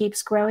 but it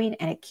keeps growing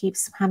and it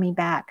keeps coming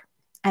back.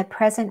 At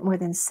present, more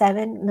than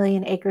 7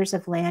 million acres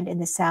of land in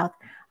the South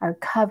are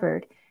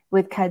covered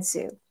with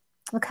kudzu.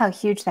 Look how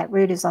huge that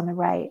root is on the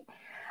right.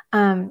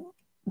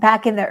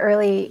 Back in the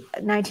early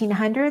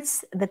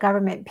 1900s, the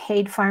government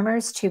paid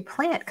farmers to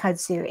plant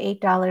kudzu,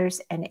 $8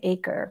 an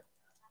acre.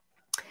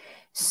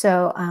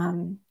 So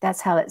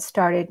that's how it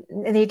started.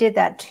 And they did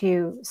that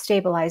to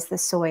stabilize the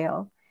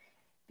soil,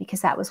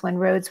 because that was when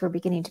roads were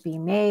beginning to be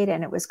made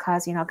and it was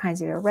causing all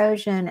kinds of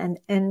erosion.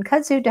 And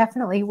kudzu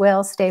definitely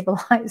will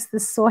stabilize the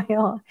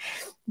soil.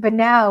 But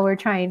now we're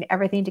trying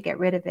everything to get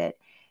rid of it.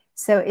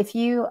 So if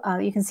you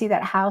can see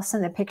that house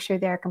in the picture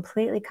there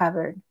completely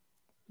covered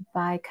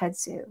by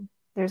kudzu.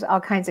 There's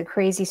all kinds of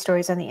crazy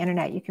stories on the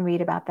internet. You can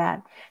read about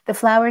that. The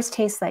flowers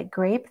taste like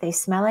grape. They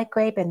smell like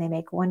grape, and they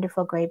make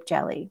wonderful grape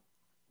jelly.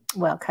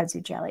 Well,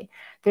 kudzu jelly.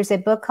 There's a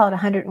book called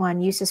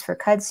 101 Uses for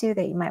Kudzu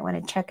that you might want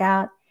to check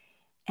out.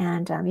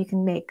 And you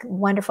can make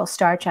wonderful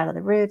starch out of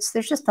the roots.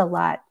 There's just a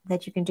lot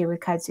that you can do with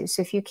kudzu.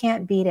 So if you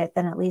can't beat it,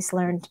 then at least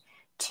learn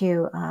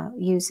to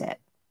use it.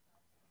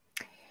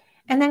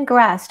 And then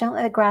grass. Don't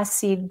let a grass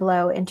seed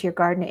blow into your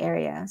garden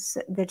area.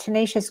 So the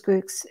tenacious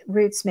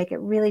roots make it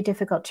really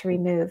difficult to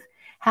remove.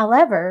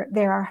 However,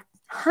 there are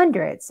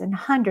hundreds and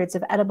hundreds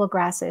of edible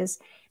grasses,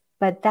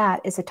 but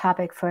that is a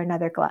topic for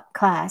another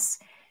class.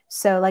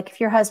 So like if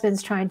your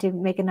husband's trying to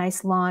make a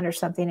nice lawn or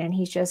something and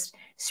he's just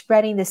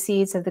spreading the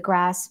seeds of the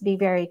grass, be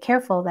very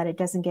careful that it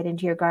doesn't get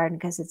into your garden,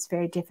 because it's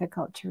very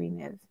difficult to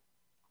remove.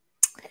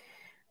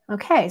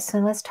 Okay, so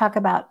let's talk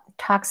about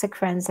toxic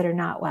friends that are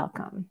not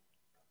welcome.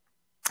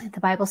 The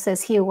Bible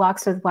says, he who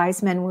walks with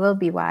wise men will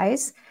be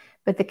wise,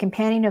 but the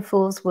companion of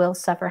fools will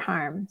suffer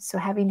harm. So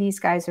having these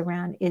guys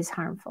around is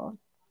harmful.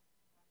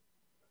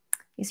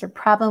 These are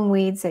problem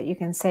weeds that you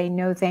can say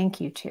no thank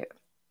you to.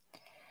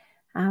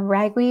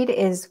 Ragweed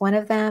is one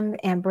of them,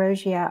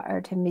 Ambrosia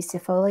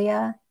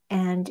artemisifolia,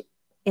 and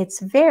it's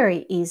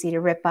very easy to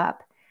rip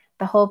up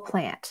the whole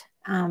plant.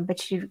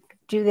 But you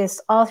do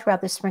this all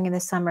throughout the spring and the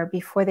summer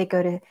before they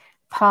go to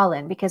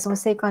pollen, because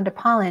once they've gone to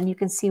pollen, you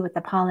can see what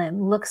the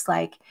pollen looks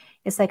like.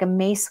 It's like a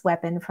mace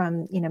weapon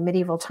from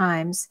medieval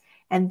times,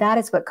 and that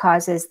is what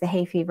causes the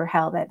hay fever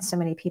hell that so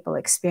many people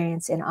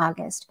experience in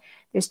August.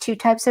 There's two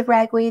types of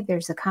ragweed.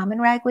 There's the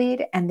common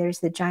ragweed and there's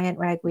the giant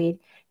ragweed.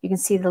 You can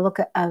see the look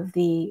of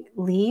the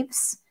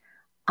leaves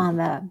on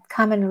the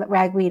common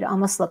ragweed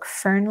almost look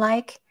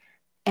fern-like,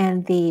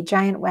 and the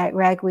giant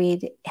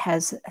ragweed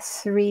has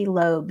 3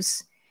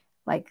 lobes,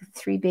 like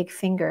 3 big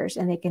fingers,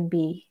 and they can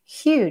be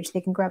huge.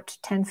 They can grow up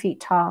to 10 feet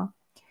tall.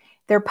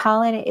 Their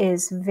pollen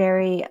is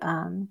very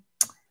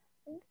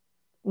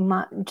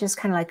just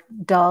kind of like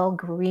dull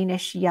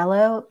greenish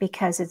yellow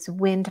because it's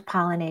wind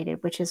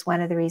pollinated, which is one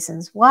of the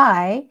reasons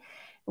why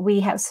we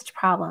have such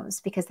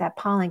problems, because that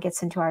pollen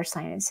gets into our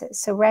sinuses.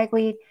 So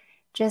ragweed,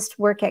 just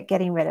work at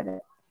getting rid of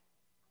it.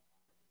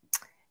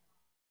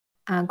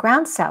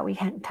 Groundsel, we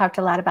had talked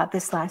a lot about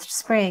this last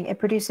spring. It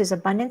produces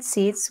abundant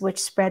seeds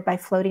which spread by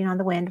floating on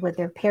the wind with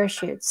their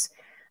parachutes,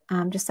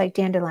 just like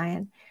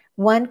dandelion.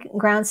 One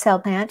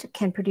groundsel plant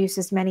can produce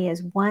as many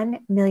as 1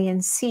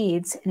 million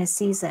seeds in a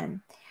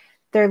season.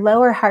 Their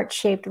lower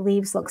heart-shaped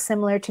leaves look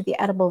similar to the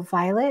edible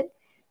violet,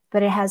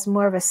 but it has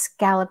more of a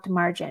scalloped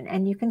margin.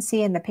 And you can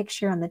see in the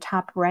picture on the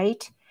top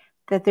right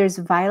that there's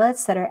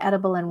violets that are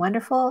edible and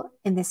wonderful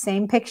in the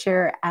same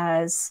picture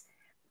as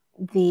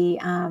the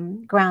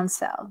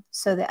groundsel.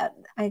 So that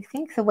I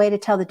think the way to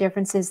tell the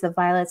difference is the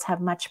violets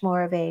have much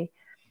more of a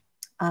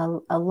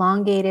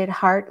elongated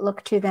heart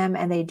look to them,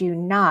 and they do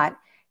not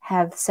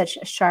have such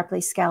sharply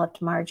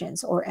scalloped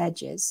margins or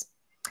edges.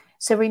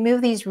 So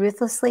remove these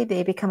ruthlessly.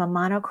 They become a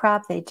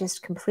monocrop. They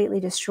just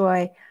completely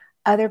destroy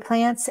other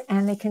plants,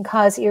 and they can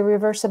cause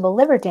irreversible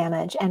liver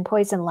damage and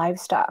poison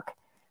livestock.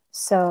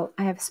 So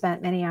I have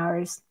spent many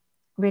hours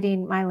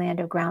ridding my land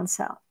of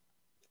groundsel.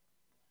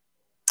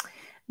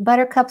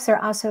 Buttercups are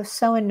also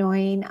so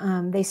annoying.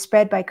 They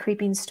spread by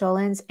creeping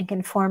stolons and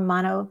can form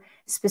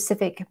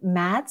monospecific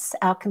mats,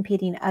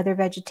 outcompeting other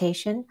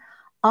vegetation.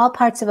 All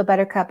parts of a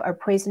buttercup are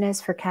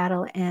poisonous for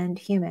cattle and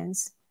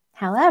humans.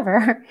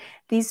 However,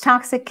 these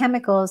toxic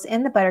chemicals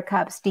in the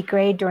buttercups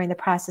degrade during the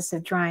process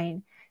of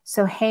drying.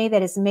 So hay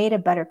that is made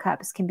of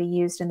buttercups can be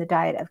used in the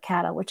diet of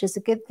cattle, which is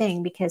a good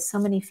thing because so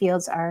many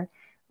fields are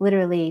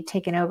literally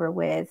taken over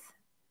with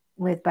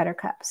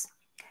buttercups.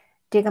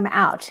 Dig them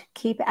out.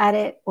 Keep at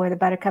it, or the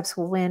buttercups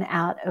will win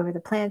out over the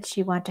plants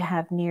you want to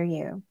have near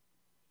you.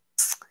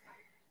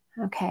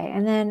 Okay,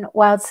 and then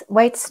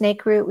white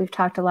snake root, we've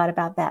talked a lot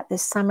about that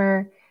this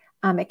summer.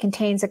 It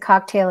contains a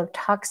cocktail of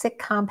toxic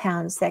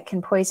compounds that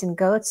can poison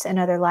goats and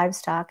other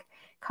livestock,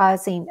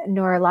 causing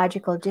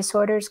neurological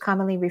disorders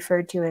commonly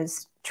referred to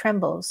as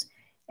trembles,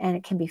 and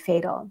it can be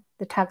fatal.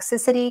 The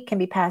toxicity can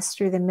be passed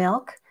through the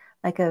milk,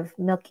 like of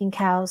milking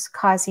cows,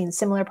 causing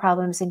similar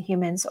problems in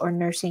humans or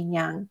nursing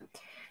young.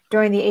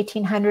 During the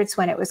 1800s,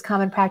 when it was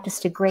common practice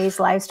to graze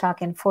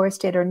livestock in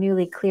forested or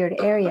newly cleared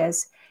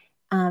areas,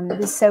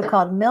 this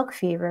so-called milk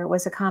fever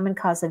was a common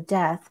cause of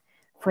death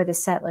for the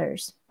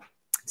settlers.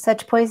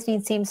 Such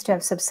poisoning seems to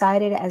have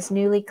subsided as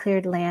newly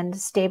cleared land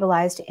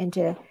stabilized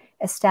into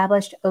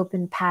established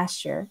open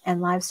pasture,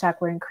 and livestock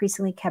were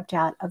increasingly kept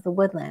out of the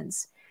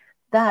woodlands.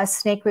 Thus,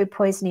 snake root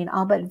poisoning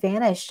all but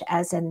vanished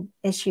as an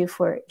issue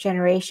for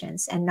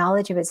generations, and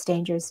knowledge of its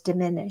dangers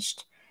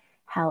diminished.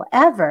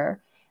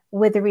 However,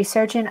 with the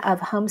resurgence of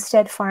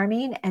homestead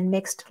farming and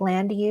mixed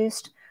land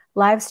use,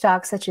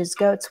 livestock such as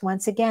goats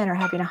once again are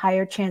having a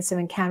higher chance of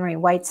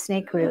encountering white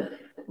snake root,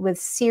 with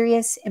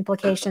serious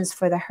implications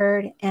for the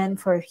herd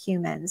and for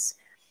humans.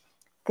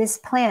 This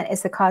plant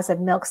is the cause of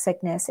milk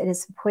sickness. It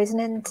is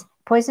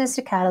poisonous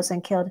to cattle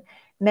and killed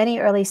many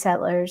early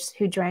settlers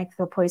who drank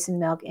the poisoned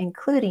milk,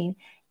 including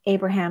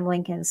Abraham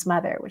Lincoln's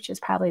mother, which is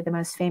probably the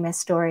most famous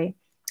story.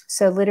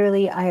 So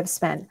literally, I have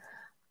spent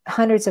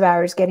hundreds of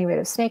hours getting rid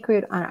of snake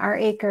root on our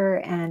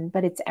acre,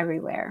 but it's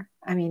everywhere.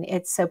 I mean,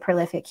 it's so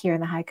prolific here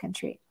in the high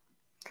country.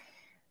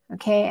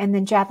 Okay, and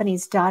then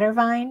Japanese dodder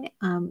vine,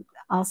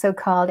 also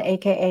called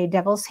AKA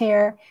devil's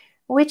hair,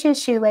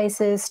 witch's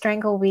shoelaces,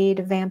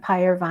 strangleweed,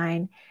 vampire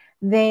vine.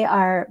 They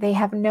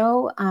have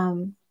no,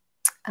 I'm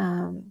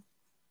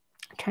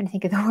trying to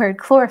think of the word,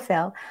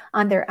 chlorophyll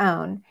on their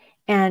own.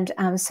 And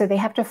so they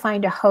have to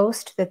find a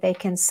host that they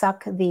can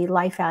suck the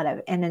life out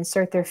of and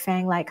insert their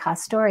fang-like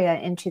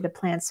haustoria into the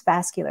plant's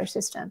vascular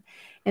system.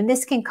 And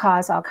this can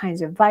cause all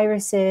kinds of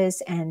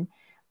viruses, and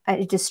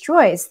it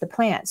destroys the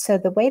plant. So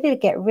the way to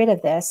get rid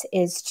of this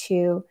is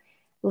to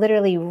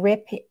literally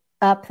rip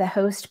up the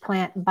host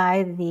plant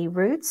by the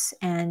roots,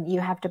 and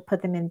you have to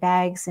put them in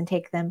bags and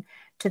take them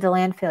to the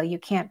landfill. You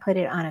can't put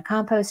it on a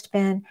compost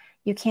bin.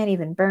 You can't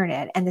even burn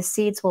it. And the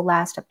seeds will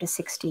last up to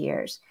 60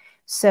 years.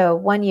 So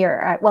 1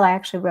 year, well, I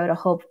actually wrote a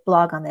whole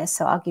blog on this,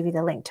 so I'll give you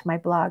the link to my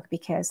blog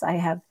because I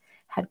have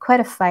had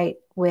quite a fight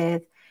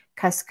with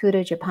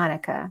Cascuda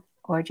japonica,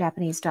 or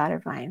Japanese dodder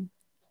vine.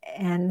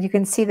 And you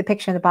can see the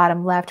picture in the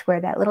bottom left where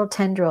that little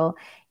tendril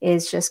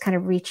is just kind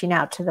of reaching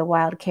out to the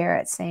wild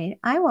carrot saying,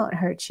 I won't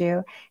hurt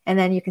you. And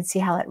then you can see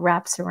how it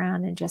wraps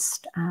around and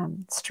just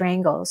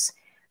strangles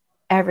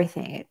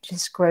everything. It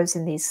just grows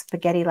in these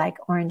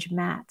spaghetti-like orange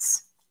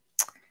mats.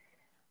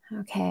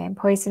 Okay, and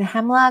poison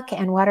hemlock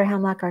and water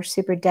hemlock are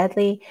super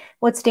deadly.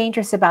 What's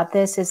dangerous about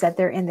this is that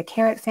they're in the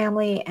carrot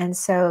family, and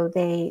so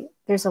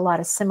there's a lot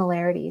of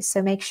similarities.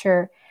 So make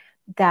sure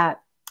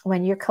that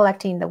when you're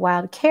collecting the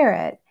wild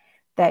carrot,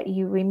 that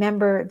you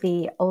remember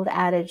the old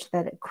adage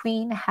that a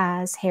queen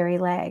has hairy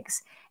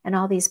legs, and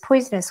all these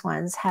poisonous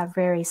ones have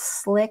very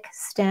slick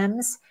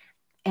stems,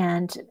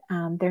 and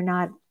they're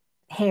not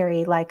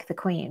hairy like the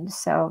queen.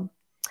 So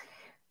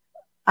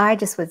I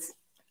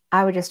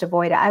would just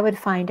avoid it. I would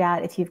find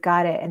out if you've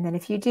got it. And then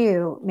if you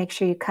do, make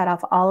sure you cut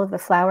off all of the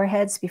flower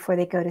heads before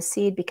they go to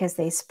seed, because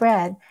they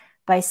spread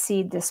by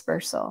seed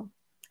dispersal.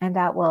 And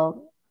that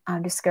will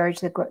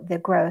discourage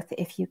the growth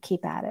if you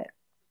keep at it.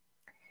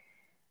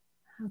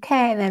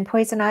 Okay, and then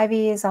poison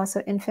ivy is also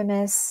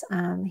infamous.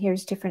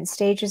 Here's different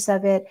stages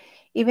of it.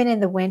 Even in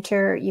the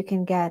winter, you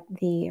can get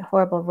the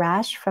horrible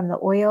rash from the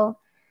oil.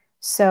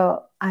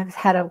 So I've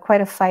had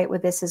quite a fight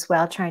with this as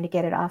well, trying to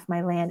get it off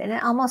my land. And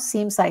it almost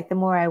seems like the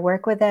more I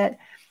work with it,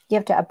 you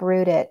have to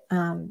uproot it.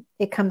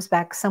 It comes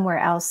back somewhere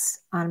else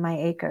on my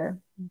acre,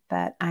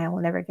 but I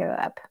will never give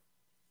up.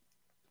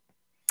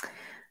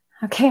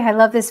 Okay, I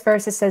love this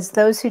verse. It says,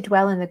 those who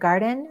dwell in the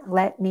garden,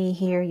 let me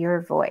hear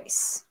your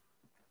voice.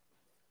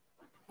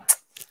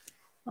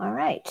 All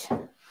right.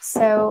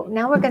 So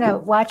now we're going to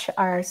watch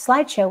our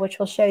slideshow, which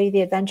will show you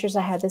the adventures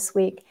I had this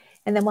week.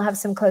 And then we'll have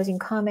some closing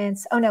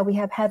comments. Oh, no, we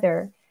have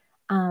Heather.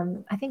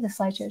 I think the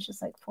slideshow is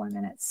just like 4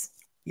 minutes.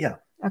 Yeah.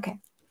 Okay.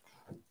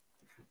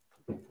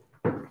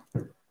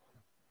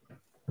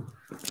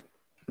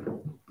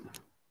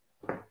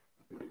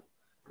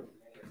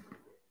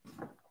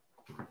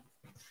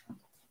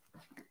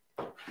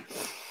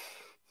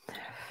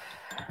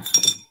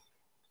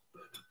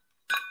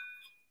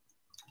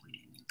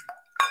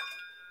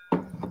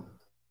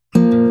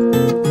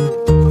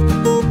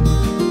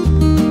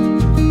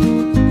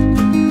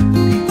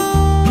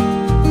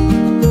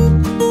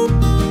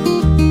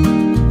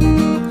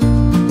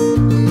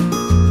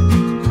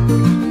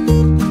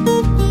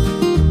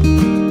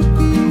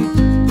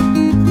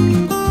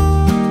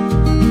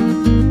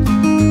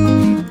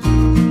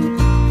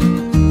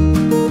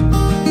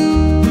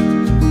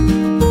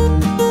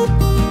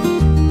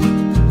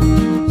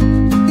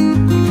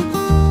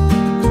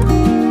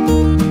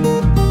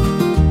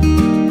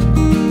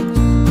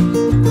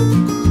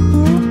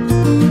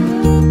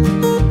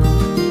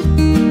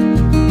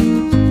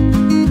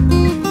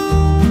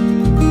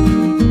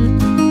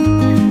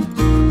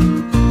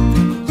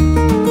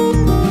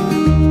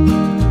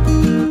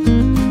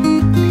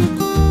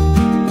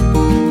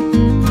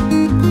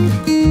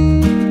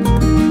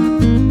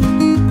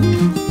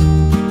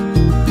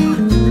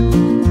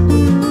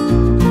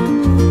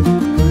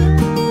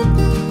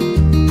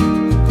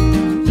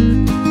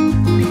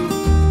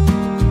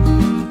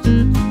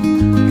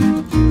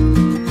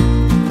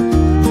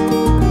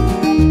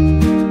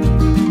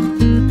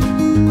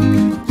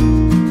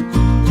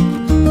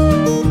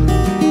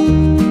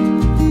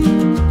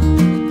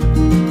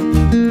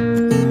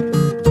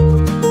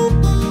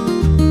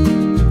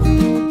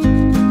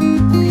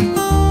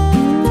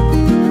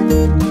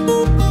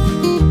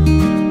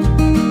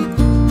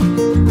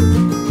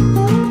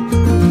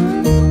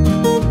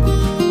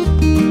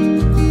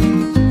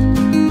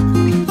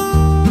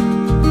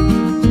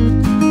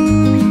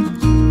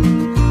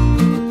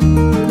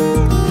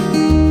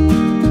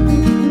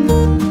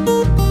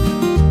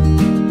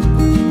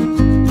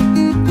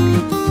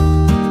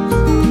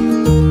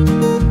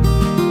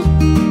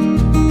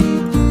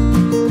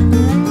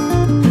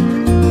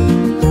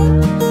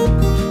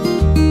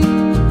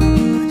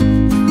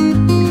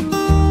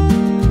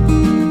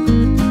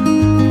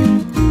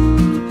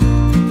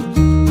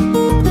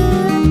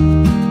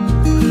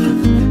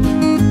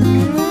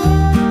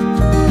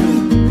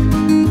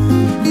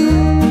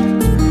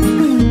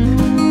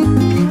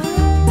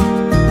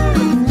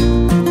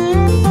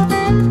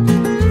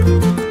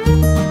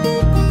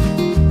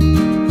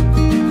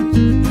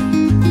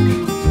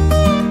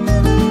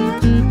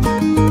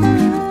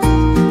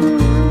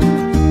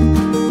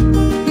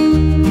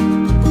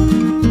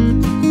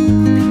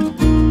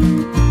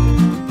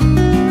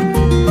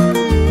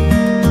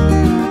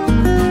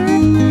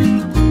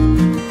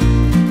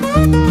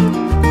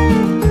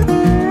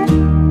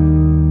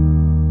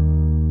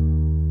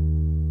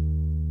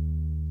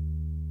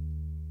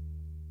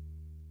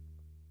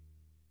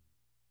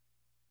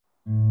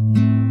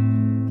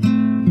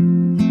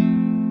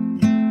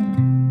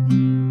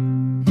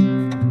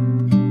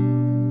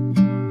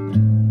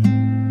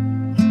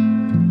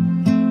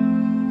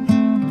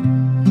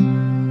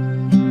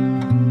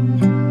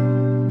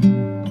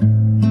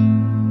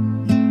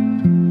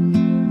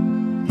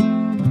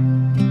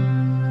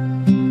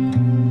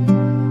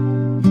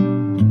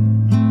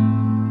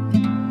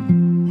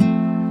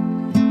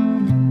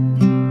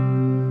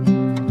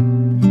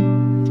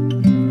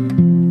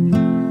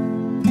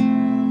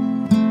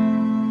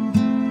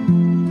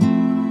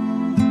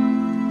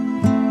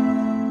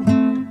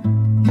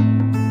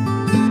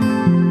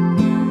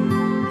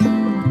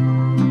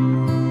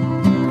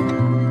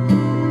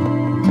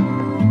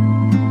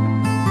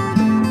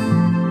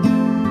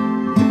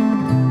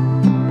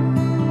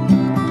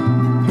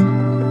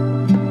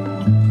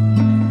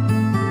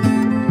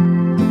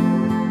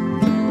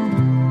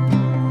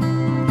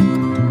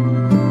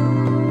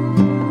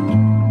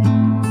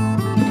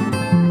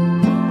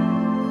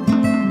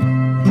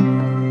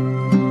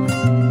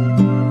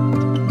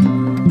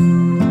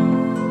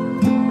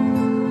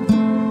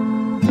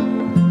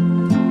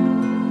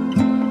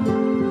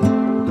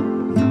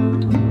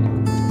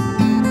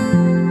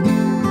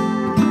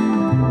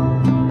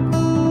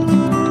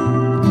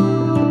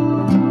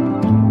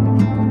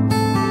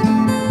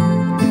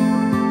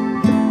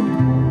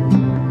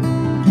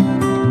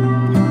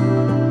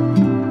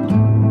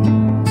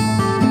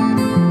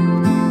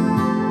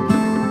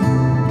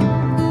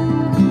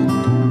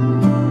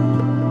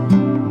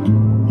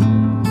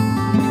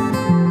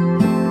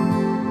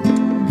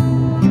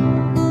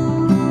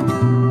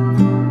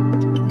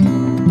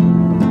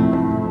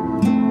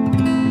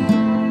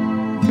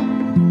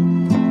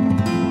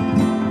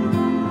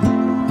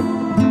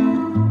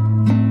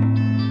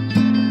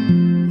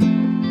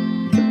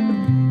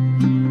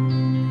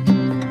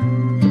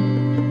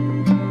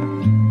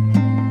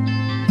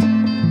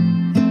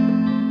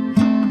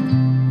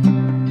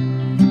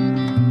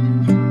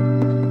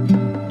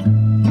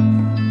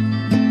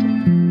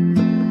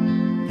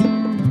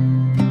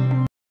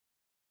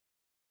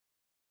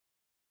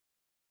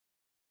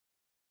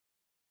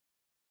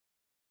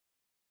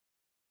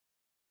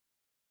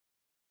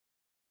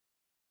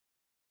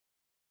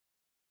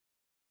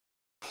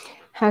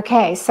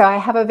 Okay, so I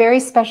have a very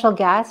special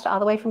guest all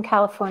the way from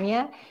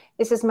California.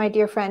 This is my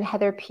dear friend,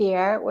 Heather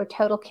Pierre. We're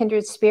total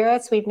kindred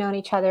spirits. We've known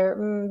each other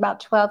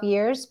about 12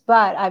 years,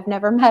 but I've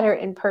never met her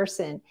in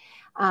person.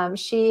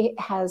 She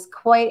has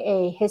quite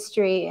a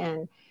history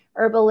in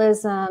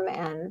herbalism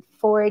and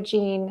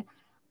foraging.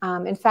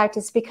 In fact,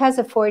 it's because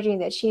of foraging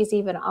that she's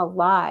even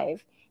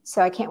alive.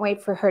 So I can't wait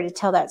for her to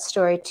tell that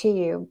story to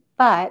you.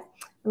 But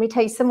let me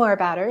tell you some more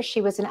about her.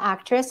 She was an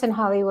actress in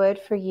Hollywood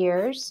for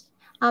years.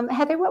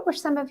 Heather, what were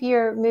some of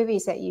your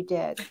movies that you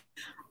did?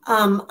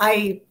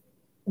 I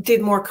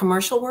did more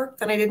commercial work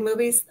than I did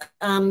movies.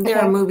 There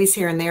are movies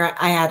here and there.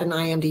 I had an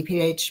IMDb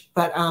page,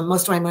 but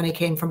most of my money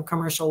came from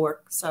commercial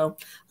work. So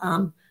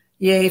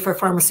yay for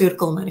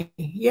pharmaceutical money.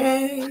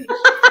 Yay.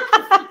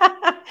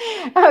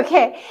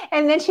 Okay.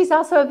 And then she's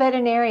also a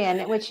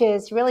veterinarian, which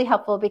is really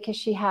helpful because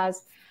she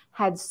has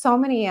had so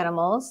many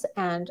animals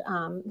and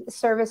a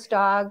service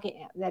dog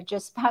that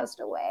just passed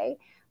away.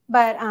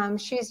 But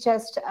she's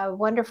just a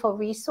wonderful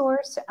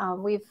resource.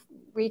 We've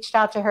reached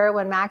out to her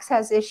when Max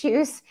has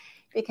issues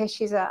because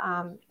she's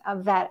a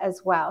vet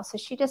as well. So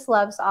she just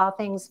loves all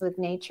things with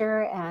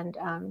nature, and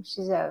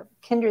she's a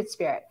kindred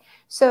spirit.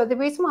 So the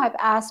reason why I've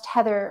asked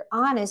Heather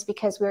on is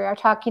because we are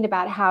talking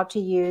about how to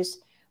use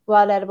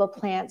wild edible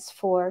plants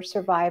for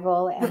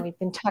survival. And we've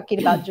been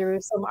talking about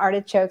Jerusalem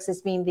artichokes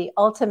as being the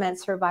ultimate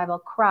survival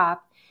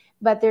crop.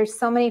 But there's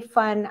so many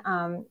fun,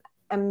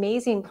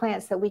 amazing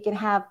plants that we can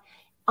have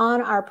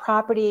on our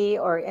property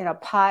or in a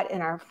pot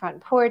in our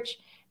front porch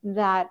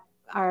that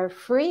are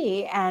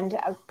free and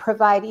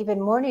provide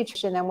even more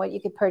nutrition than what you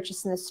could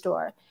purchase in the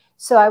store.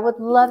 So I would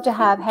love to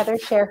have Heather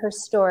share her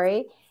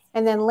story.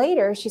 And then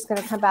later she's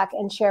going to come back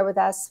and share with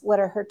us what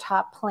are her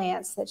top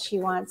plants that she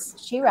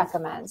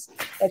recommends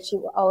that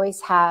you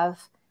always have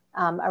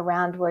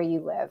around where you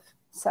live.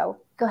 So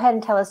go ahead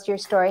and tell us your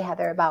story,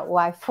 Heather, about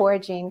why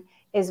foraging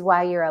is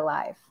why you're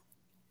alive.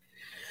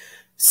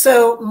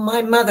 So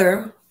my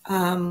mother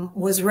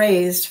was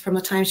raised from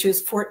the time she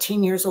was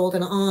 14 years old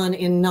and on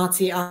in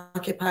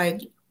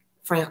Nazi-occupied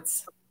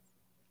France.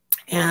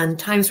 And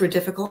times were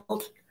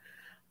difficult.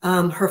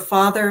 Her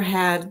father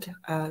had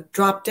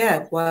dropped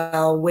dead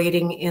while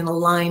waiting in a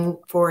line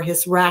for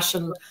his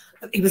ration.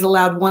 He was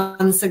allowed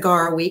one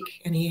cigar a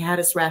week, and he had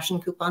his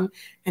ration coupon,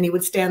 and he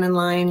would stand in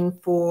line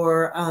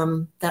for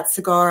that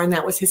cigar, and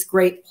that was his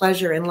great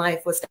pleasure in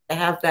life, was to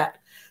have that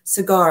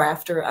cigar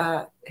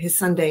after his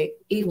Sunday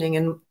evening.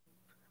 And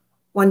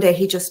one day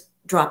he just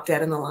dropped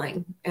dead in the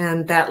line.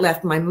 And that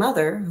left my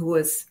mother, who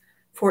was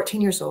 14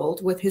 years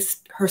old, with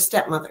her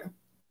stepmother.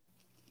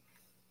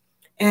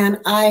 And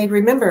I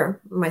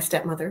remember my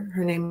stepmother.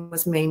 Her name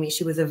was Mamie.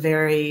 She was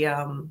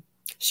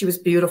she was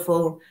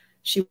beautiful.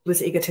 She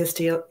was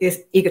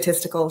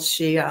egotistical.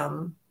 She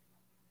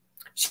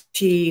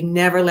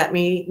never let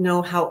me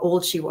know how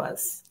old she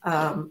was.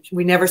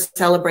 We never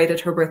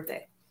celebrated her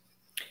birthday.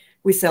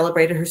 We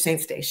celebrated her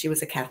Saint's Day. She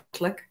was a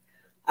Catholic.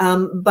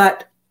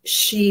 But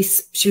she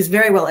was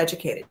very well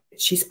educated.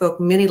 She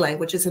spoke many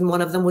languages, and one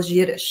of them was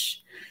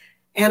Yiddish.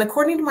 And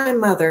according to my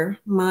mother,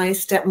 my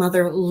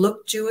stepmother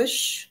looked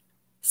Jewish,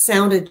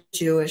 sounded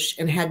Jewish,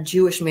 and had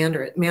Jewish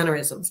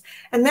mannerisms.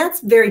 And that's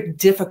very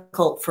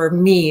difficult for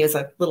me as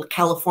a little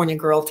California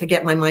girl to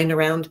get my mind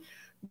around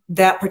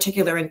that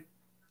particular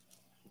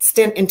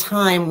stint in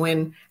time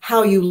when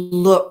how you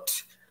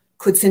looked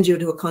could send you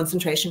to a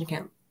concentration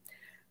camp.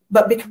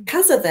 But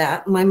because of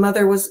that, my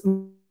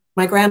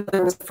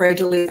grandmother was afraid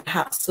to leave the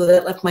house, so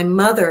that left my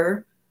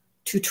mother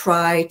to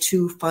try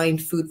to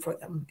find food for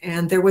them.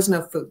 And there was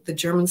no food. The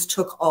Germans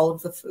took all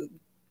of the food.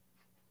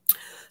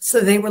 So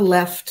they were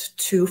left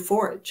to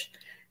forage.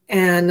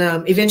 And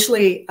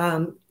eventually,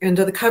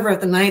 under the cover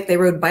of the night, they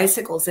rode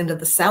bicycles into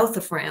the south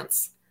of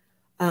France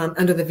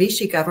under the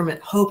Vichy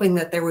government, hoping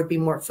that there would be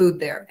more food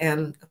there.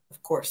 And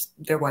of course,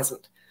 there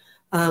wasn't.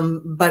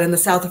 But in the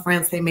south of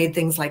France, they made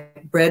things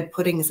like bread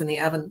puddings in the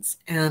ovens.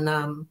 And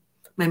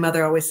my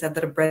mother always said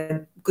that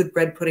a good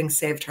bread pudding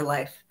saved her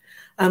life.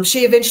 She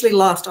eventually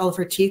lost all of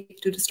her teeth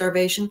due to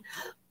starvation,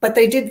 but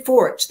they did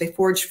forage. They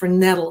foraged for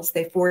nettles.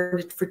 They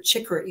foraged for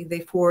chicory. They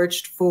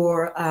foraged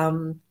for,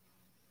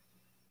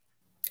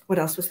 what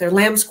else was there?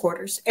 Lamb's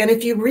quarters. And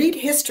if you read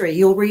history,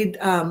 you'll read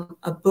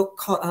a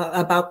book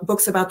about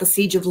books about the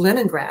siege of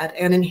Leningrad.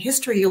 And in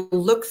history, you'll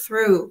look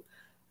through,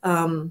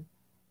 the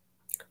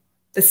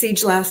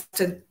siege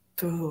lasted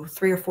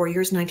 3 or 4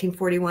 years,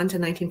 1941 to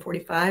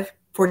 1945.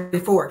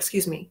 44,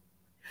 excuse me.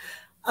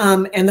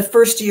 And the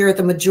first year,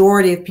 the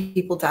majority of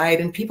people died,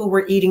 and people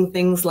were eating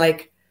things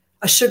like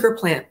a sugar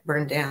plant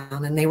burned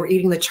down, and they were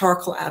eating the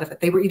charcoal out of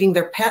it. They were eating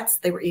their pets.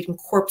 They were eating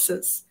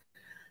corpses.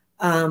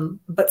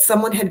 But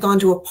someone had gone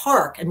to a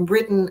park and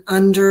written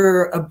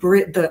under a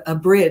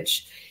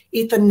bridge,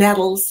 eat the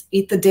nettles,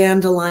 eat the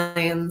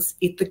dandelions,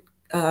 eat the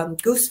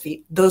goose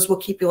feet. Those will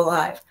keep you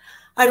alive.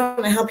 I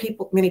don't know how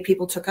many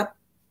people took up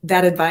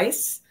that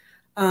advice.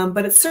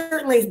 But it's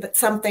certainly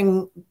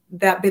something,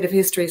 that bit of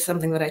history is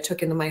something that I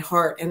took into my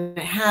heart, and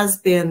it has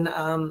been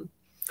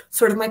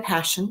sort of my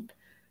passion.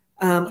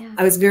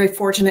 I was very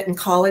fortunate in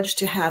college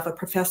to have a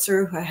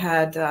professor who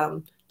had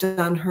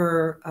done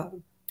her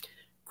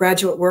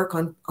graduate work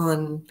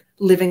on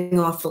living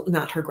off,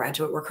 not her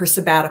graduate work, her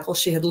sabbatical.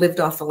 She had lived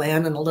off the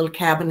land in a little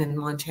cabin in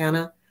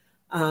Montana,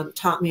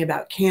 taught me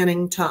about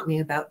canning, taught me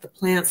about the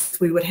plants.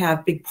 We would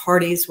have big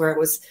parties where it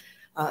was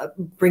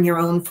bring your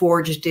own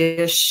foraged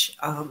dish.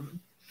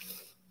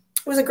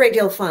 It was a great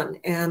deal of fun.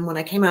 And when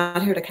I came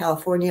out here to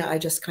California, I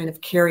just kind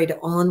of carried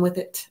on with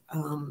it.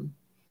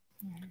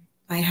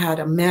 I had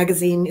a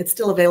magazine. It's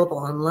still available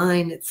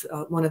online. It's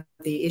one of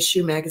the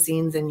issue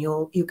magazines, and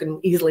you can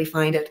easily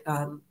find it.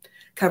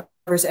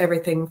 Covers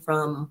everything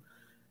from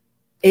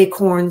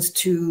acorns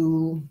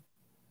to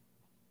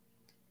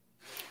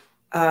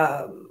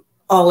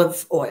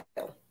olive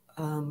oil.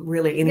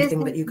 Really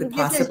anything that you could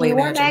possibly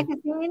imagine.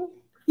 Magazine?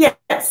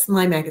 Yes,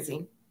 my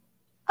magazine.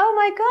 Oh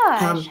my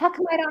gosh! How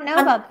come I don't know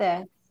about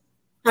this?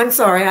 I'm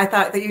sorry. I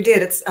thought that you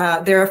did. It's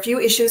there are a few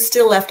issues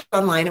still left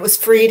online. It was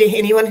free to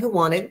anyone who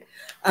wanted.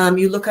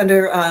 You look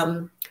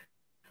under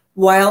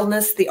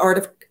Wildness, the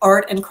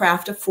art and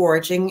craft of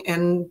foraging,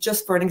 and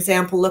just for an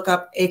example, look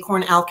up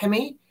Acorn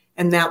Alchemy,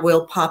 and that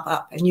will pop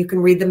up. And you can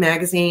read the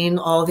magazine,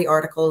 all the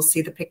articles,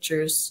 see the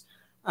pictures.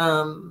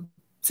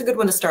 It's a good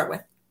one to start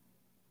with.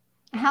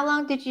 How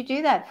long did you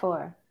do that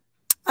for?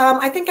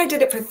 I think I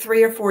did it for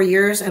 3 or 4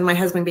 years, and my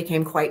husband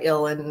became quite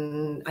ill,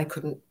 and I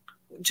couldn't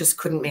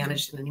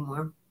manage it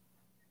anymore.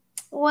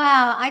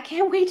 Wow, I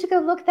can't wait to go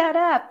look that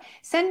up.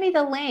 Send me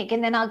the link,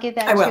 and then I'll give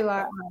that to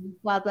our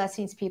Wild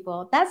Blessings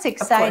people. That's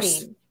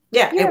exciting.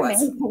 Yeah, it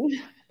was.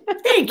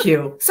 Thank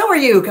you. So are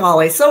you,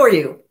 Holly. So are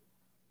you.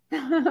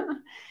 Well,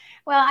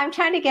 I'm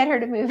trying to get her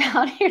to move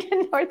out here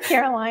to North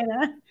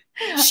Carolina.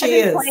 She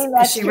is.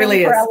 She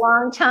really is. For a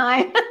long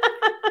time.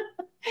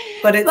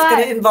 But it's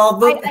going to involve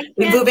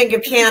moving a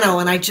piano,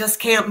 and I just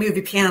can't move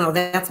a piano.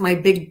 That's my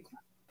big,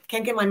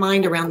 can't get my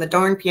mind around the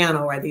darn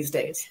piano these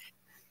days.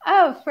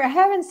 Oh, for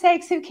heaven's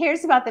sakes, who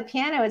cares about the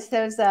piano? It's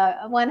those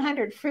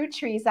 100 fruit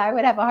trees I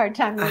would have a hard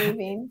time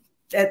moving.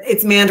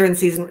 It's mandarin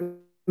season,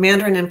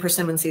 mandarin and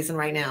persimmon season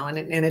right now, and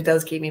it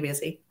does keep me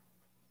busy.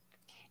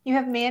 You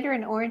have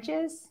mandarin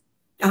oranges?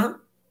 Uh-huh.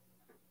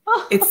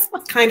 It's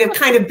kind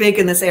of big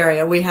in this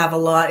area. We have a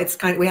lot.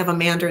 We have a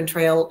mandarin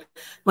trail,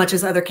 much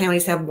as other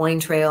counties have wine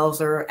trails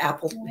or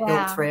apple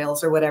hill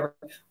trails or whatever.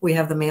 We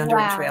have the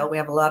mandarin trail. We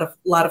have a lot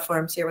of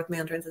farms here with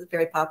mandarins. It's a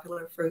very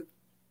popular fruit.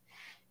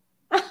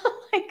 Oh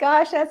my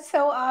gosh, that's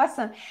so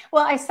awesome.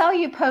 Well, I saw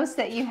you post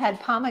that you had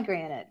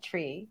pomegranate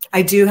tree.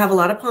 I do have a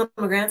lot of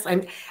pomegranates.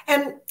 And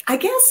I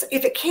guess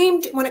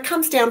when it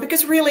comes down,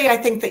 because really I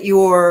think that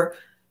your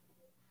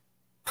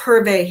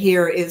purvey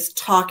here is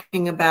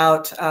talking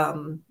about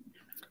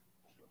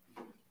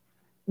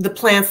the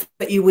plants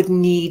that you would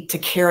need to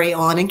carry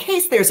on in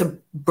case there's a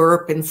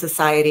burp in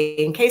society,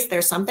 in case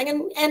there's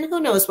something, and who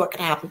knows what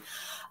could happen.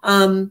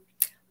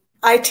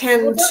 I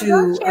tend to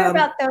don't share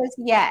about those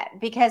yet,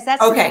 because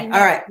that's okay.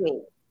 All right.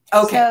 Week.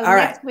 Okay. So all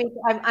next right. week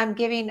I'm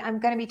going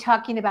to be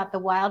talking about the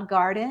wild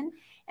garden,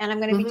 and I'm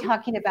going to be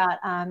talking about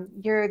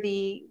you're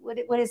the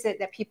what is it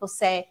that people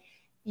say?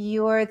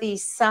 You're the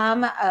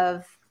sum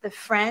of the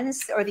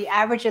friends, or the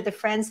average of the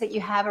friends that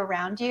you have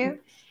around you.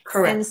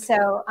 Correct. And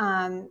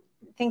so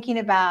thinking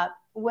about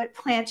what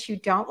plants you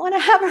don't want to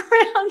have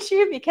around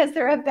you because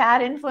they're a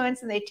bad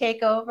influence and they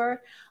take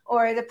over,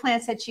 or the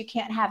plants that you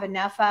can't have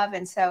enough of.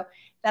 And so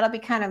that'll be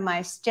kind of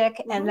my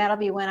stick, and that'll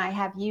be when I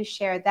have you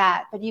share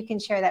that. But you can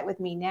share that with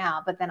me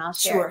now, but then I'll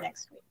share it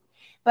next week.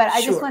 But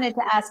I just wanted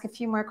to ask a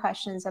few more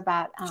questions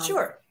about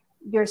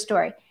your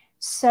story.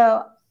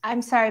 So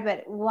I'm sorry,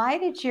 but why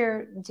did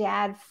your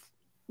dad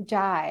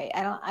die?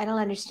 I don't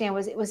understand.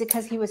 Was it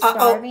because he was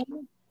starving?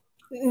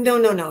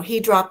 No. He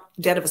dropped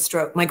dead of a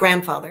stroke. My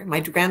grandfather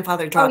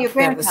dropped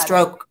dead of a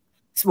stroke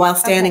while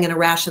standing in a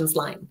rations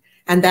line.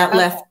 And that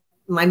left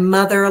my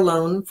mother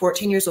alone,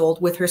 14 years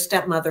old, with her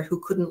stepmother who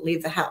couldn't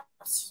leave the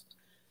house.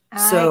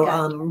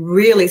 So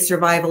really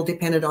survival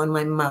depended on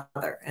my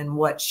mother and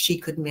what she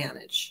could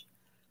manage.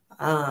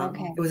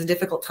 It was a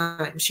difficult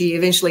time. She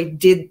eventually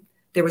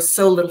there was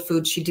so little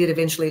food, she did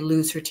eventually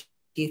lose her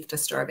teeth to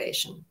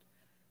starvation.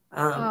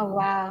 Oh,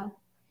 wow.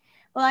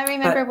 Well, I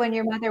remember when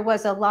your mother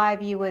was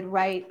alive, you would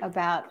write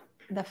about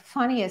the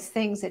funniest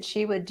things that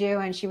she would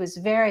do. And she was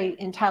very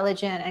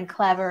intelligent and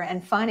clever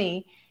and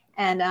funny.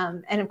 And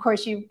of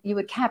course, you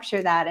would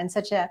capture that in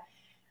such a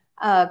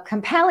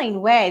compelling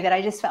way that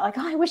I just felt like,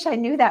 oh, I wish I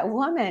knew that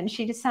woman.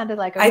 She just sounded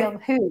like a real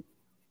hoot.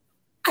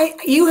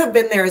 You have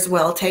been there as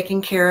well,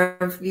 taking care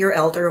of your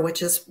elder,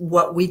 which is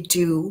what we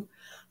do.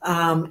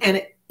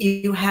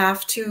 You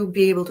have to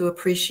be able to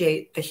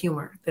appreciate the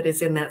humor that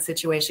is in that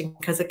situation,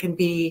 because it can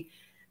be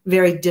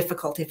very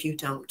difficult if you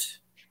don't.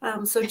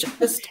 So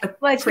just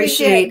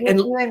appreciate and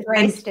you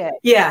embraced it.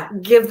 Yeah,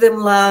 give them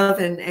love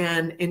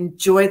and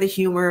enjoy the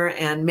humor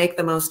and make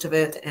the most of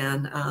it.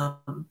 And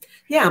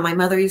yeah, my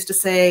mother used to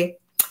say,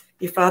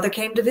 "Your father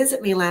came to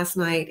visit me last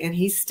night, and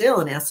he's still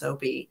an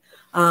SOB."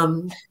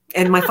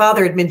 And my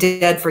father had been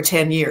dead for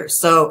 10 years.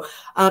 So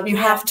you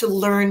have to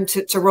learn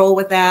to roll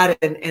with that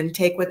and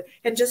take with,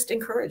 and just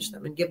encourage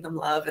them and give them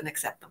love and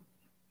accept them.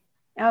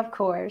 Of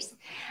course.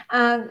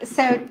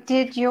 So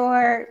did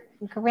your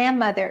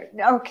grandmother.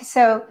 Okay,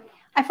 so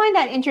I find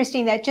that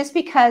interesting that just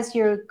because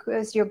your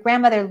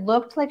grandmother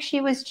looked like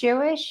she was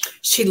Jewish.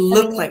 She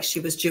looked like she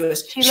was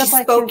Jewish. She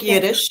spoke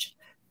Yiddish.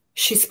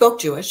 She spoke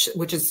Jewish,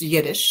 which is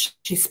Yiddish.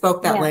 She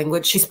spoke that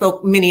language. She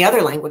spoke many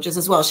other languages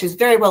as well. She was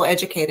very well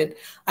educated.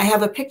 I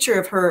have a picture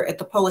of her at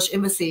the Polish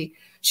embassy.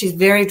 She's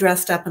very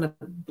dressed up in a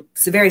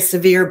very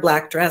severe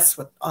black dress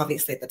with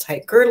obviously the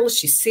tight girdle.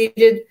 She's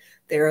seated.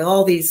 There are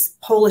all these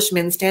Polish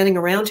men standing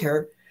around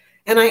her.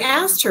 And I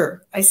asked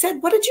her, I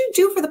said, what did you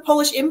do for the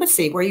Polish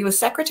embassy? Were you a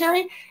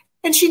secretary?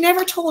 And she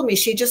never told me.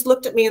 She just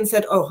looked at me and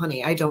said, oh,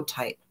 honey, I don't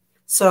type.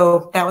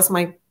 So that was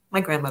my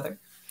grandmother.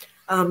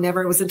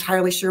 Never was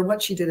entirely sure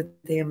what she did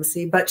at the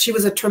embassy, but she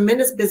was a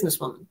tremendous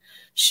businesswoman.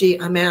 She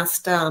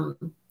amassed,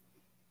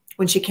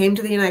 when she came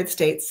to the United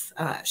States,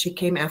 she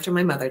came after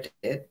my mother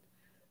did.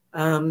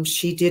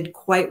 She did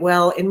quite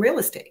well in real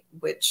estate,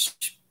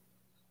 which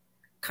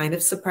kind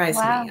of surprised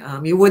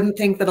me. You wouldn't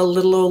think that a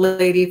little old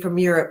lady from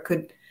Europe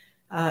could.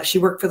 She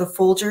worked for the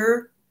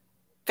Folger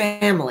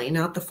family,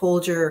 not the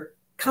Folger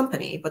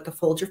company, but the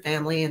Folger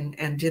family,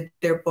 and did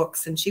their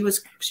books. And she was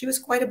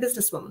quite a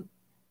businesswoman.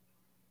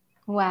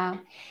 Wow.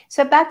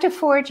 So back to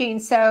foraging.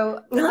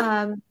 So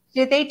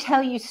did they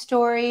tell you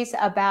stories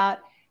about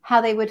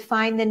how they would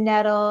find the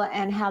nettle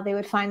and how they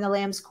would find the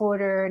lamb's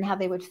quarter and how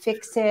they would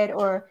fix it?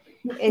 Or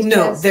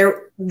no,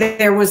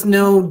 there was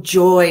no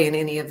joy in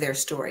any of their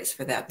stories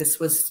for that. This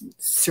was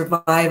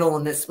survival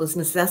and this was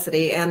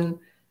necessity. And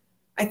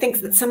I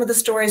think that some of the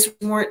stories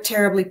weren't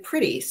terribly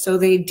pretty, so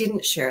they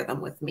didn't share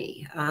them with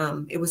me.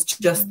 It was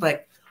just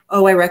like,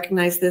 oh, I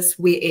recognize this.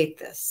 We ate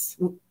this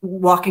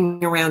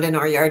walking around in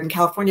our yard in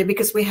California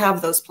because we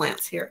have those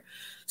plants here.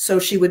 So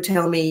she would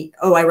tell me,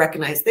 oh, I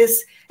recognize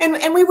this.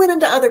 And we went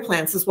into other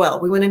plants as well.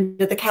 We went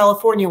into the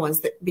California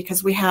ones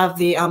because we have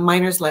the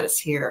miner's lettuce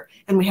here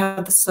and we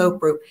have the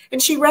soap root.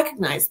 And she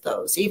recognized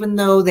those, even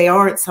though they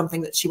aren't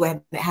something that she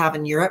would have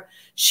in Europe.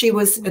 She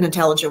was an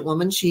intelligent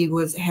woman. She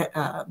was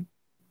the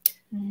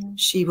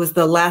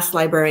last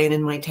librarian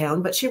in my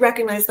town, but she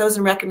recognized those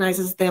and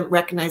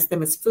recognized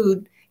them as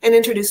food and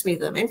introduced me to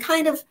them and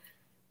kind of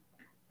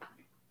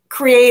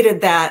created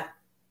that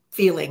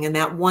feeling and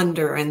that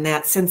wonder and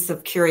that sense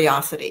of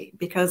curiosity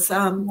because it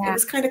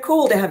was kind of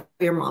cool to have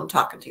your mom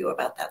talking to you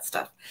about that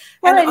stuff.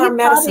 Well, and our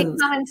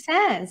medicines, common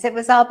sense. It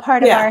was all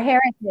part of our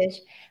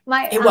heritage.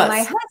 My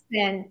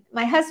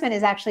husband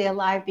is actually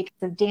alive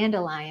because of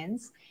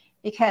dandelions,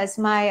 because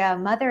my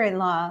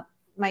mother-in-law,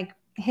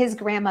 his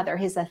grandmother,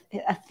 his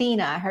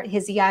Athena,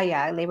 his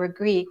Yaya, they were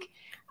Greek.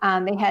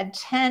 She had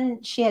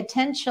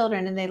 10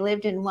 children and they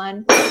lived in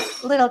one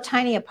little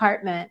tiny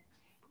apartment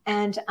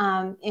and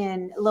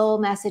in Lowell,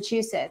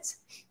 Massachusetts.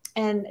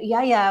 And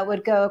Yaya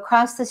would go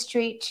across the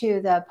street to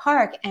the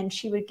park and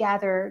she would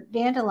gather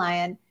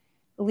dandelion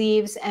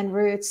leaves and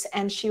roots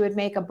and she would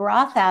make a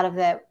broth out of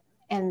it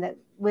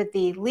with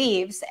the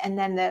leaves and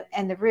then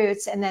the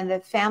roots, and then the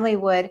family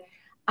would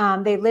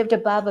they lived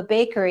above a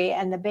bakery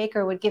and the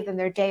baker would give them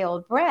their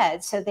day-old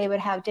bread. So they would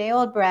have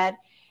day-old bread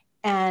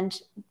and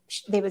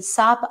they would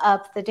sop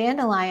up the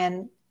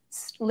dandelion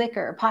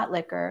liquor, pot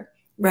liquor,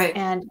 right,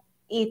 and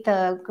eat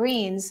the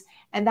greens.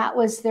 And that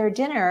was their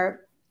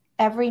dinner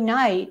every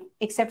night,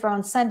 except for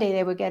on Sunday,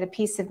 they would get a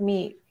piece of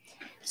meat.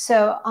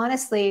 So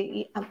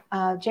honestly,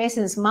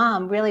 Jason's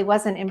mom really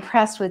wasn't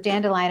impressed with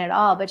dandelion at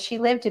all, but she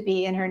lived to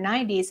be in her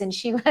 90s and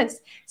she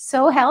was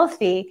so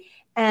healthy.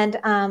 And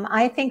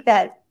I think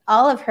that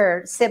all of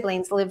her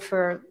siblings lived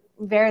for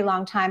a very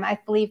long time. I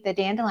believe the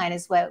dandelion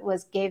is what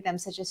gave them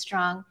such a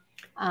strong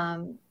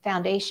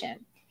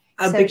foundation.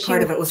 A big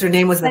part of it was her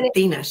name was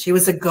Athena. She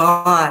was a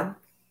god.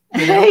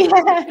 You know?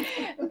 Yeah.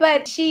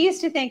 But she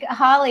used to think,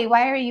 Holly,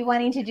 why are you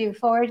wanting to do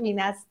foraging?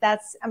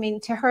 That's I mean,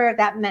 to her,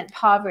 that meant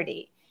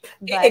poverty.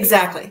 But,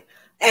 exactly.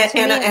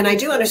 And I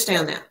do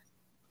understand that.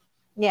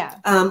 Yeah.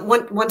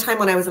 One time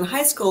when I was in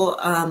high school,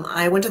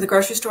 I went to the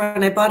grocery store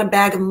and I bought a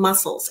bag of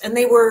mussels, and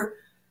they were,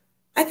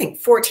 I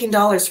think,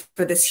 $14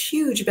 for this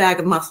huge bag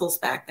of mussels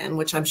back then,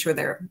 which I'm sure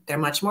they're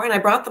much more. And I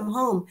brought them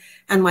home,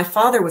 and my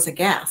father was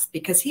aghast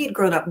because he had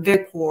grown up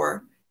very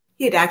poor.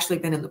 He had actually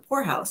been in the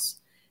poorhouse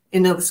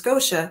in Nova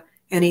Scotia,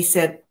 and he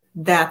said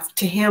that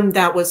to him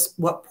that was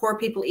what poor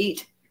people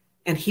eat,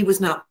 and he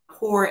was not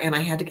poor, and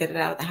I had to get it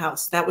out of the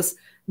house. That was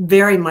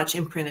very much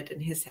imprinted in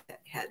his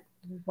head.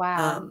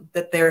 Wow.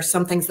 That there are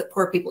some things that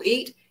poor people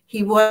eat.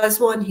 He was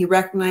one. He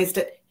recognized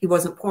it. He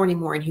wasn't poor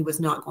anymore, and he was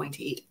not going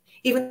to eat.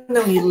 Even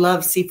though he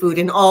loved seafood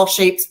in all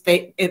shapes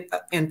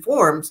and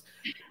forms,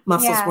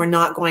 mussels were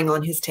not going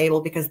on his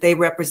table because they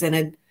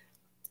represented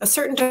a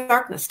certain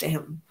darkness to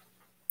him,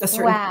 a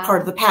certain part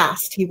of the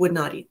past. He would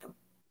not eat them.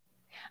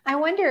 I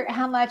wonder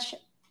how much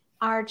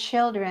our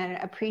children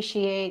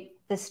appreciate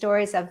the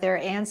stories of their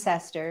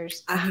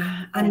ancestors.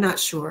 I'm not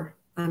sure.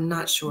 I'm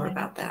not sure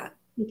about that.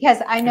 Because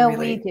I know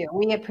we do.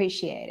 We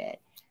appreciate it.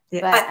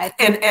 Yeah,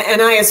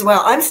 and I as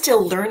well. I'm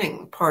still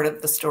learning part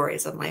of the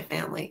stories of my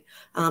family.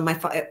 My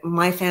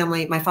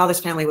father's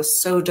family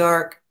was so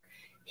dark.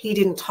 He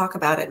didn't talk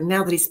about it. And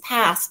now that he's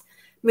passed,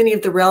 many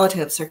of the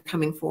relatives are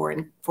coming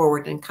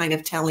forward and kind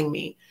of telling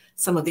me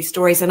some of these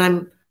stories.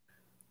 And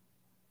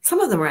some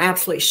of them are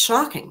absolutely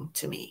shocking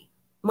to me.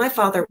 My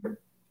father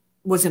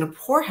was in a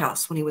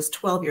poorhouse when he was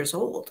 12 years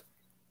old.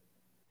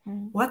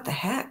 What the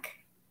heck?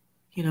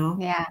 You know,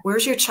 yeah.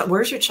 Where's your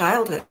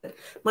childhood?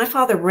 My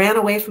father ran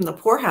away from the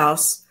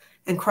poorhouse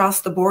and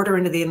crossed the border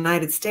into the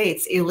United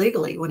States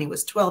illegally when he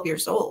was 12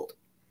 years old,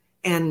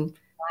 and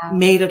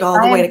made it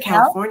all the way to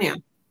California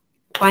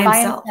by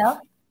himself.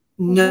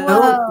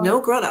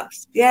 No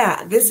grown-ups.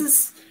 Yeah, this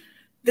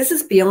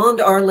is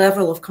beyond our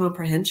level of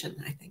comprehension.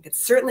 I think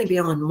it's certainly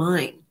beyond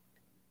mine.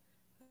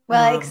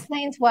 Well, it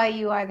explains why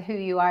you are who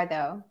you are,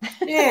 though.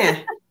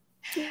 Yeah.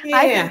 Yeah.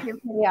 I think you're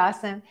pretty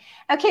awesome.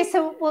 Okay,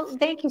 so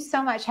thank you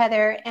so much,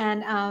 Heather.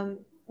 And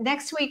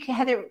next week,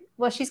 Heather,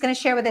 well, she's going to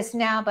share with us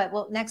now,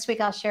 but next week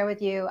I'll share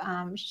with you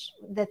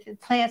the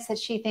plants that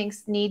she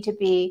thinks need to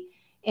be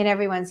in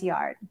everyone's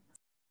yard.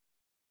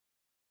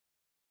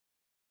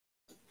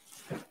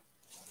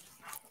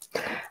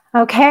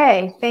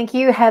 Okay, thank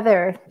you,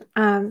 Heather.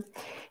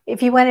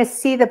 If you want to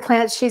see the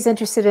plants she's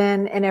interested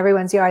in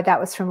everyone's yard, that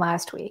was from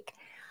last week.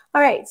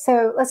 All right,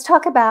 so let's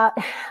talk about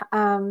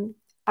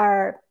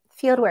our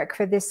field work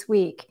for this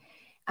week.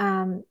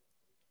 I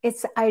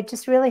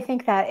just really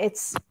think that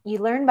you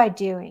learn by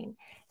doing.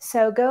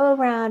 So go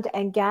around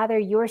and gather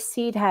your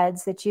seed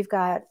heads that you've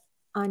got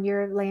on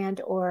your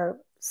land or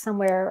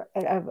somewhere,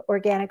 an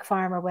organic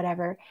farm or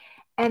whatever,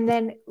 and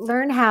then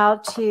learn how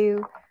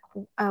to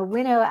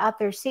winnow out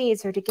their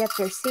seeds or to get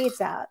their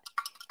seeds out.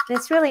 And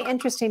it's really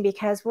interesting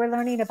because we're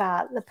learning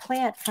about the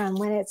plant from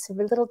when it's a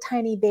little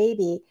tiny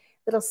baby,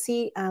 little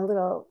seed,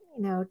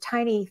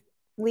 tiny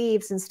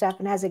leaves and stuff,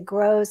 and as it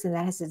grows and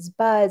that has its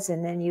buds,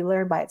 and then you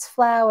learn by its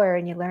flower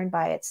and you learn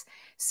by its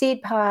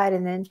seed pod,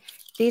 and then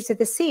these are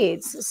the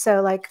seeds.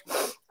 So like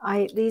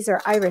these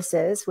are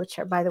irises, which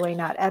are, by the way,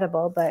 not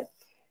edible, but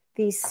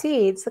these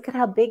seeds, look at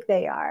how big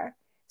they are.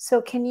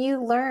 So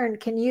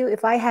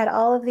if I had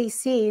all of these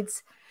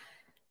seeds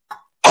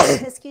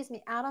excuse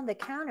me, out on the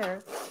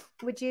counter,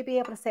 would you be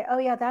able to say, oh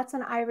yeah, that's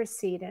an iris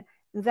seed, and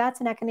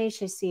that's an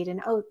echinacea seed,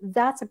 and oh,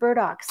 that's a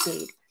burdock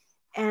seed,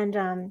 and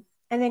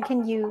then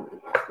can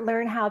you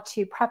learn how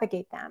to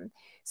propagate them?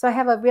 So I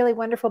have a really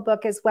wonderful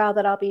book as well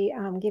that I'll be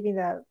giving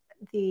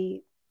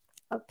the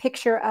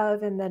picture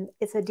of, and then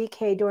it's a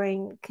DK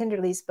Doring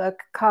Kinderly's book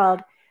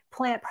called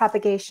Plant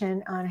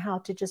Propagation, on how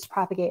to just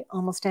propagate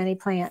almost any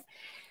plant.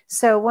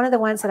 So one of the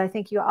ones that I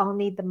think you all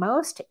need the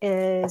most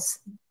is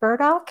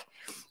burdock.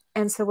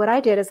 And so what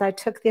I did is I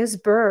took those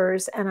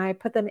burrs and I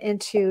put them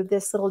into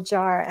this little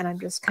jar, and I'm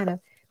just kind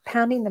of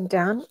pounding them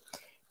down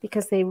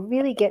because they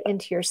really get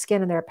into your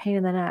skin and they're a pain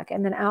in the neck.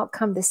 And then out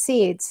come the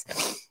seeds.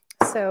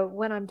 So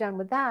when I'm done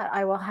with that,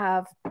 I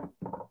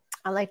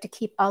like to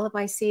keep all of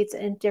my seeds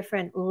in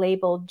different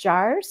labeled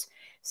jars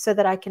so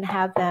that I can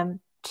have them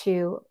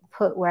to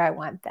put where I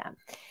want them.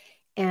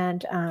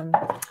 And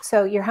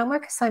so your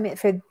homework assignment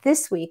for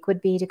this week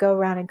would be to go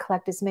around and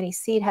collect as many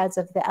seed heads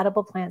of the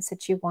edible plants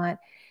that you want,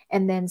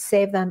 and then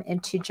save them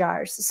into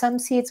jars. Some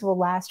seeds will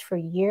last for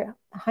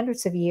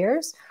hundreds of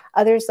years.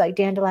 Others, like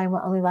dandelion, will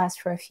only last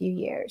for a few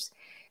years.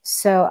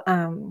 So,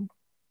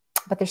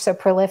 but they're so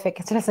prolific,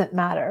 it doesn't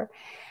matter.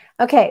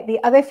 Okay,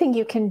 the other thing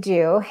you can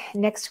do,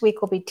 next week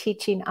I'll be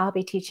teaching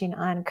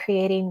on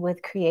creating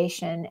with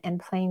creation and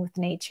playing with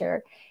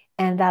nature.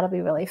 And that'll be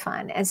really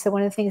fun. And so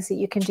one of the things that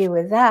you can do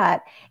with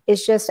that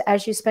is, just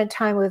as you spend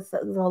time with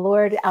the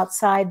Lord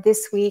outside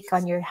this week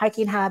on your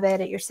hiking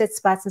habit, at your sit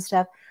spots and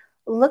stuff,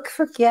 look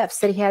for gifts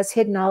that he has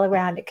hidden all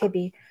around. It could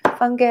be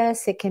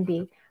fungus, it can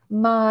be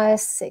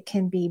moss, it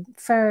can be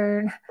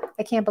fern.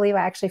 I can't believe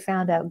I actually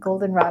found a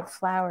goldenrod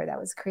flower. That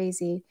was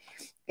crazy.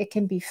 It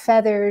can be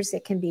feathers,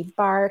 it can be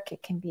bark,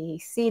 it can be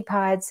seed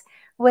pods,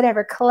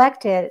 whatever.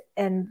 Collect it,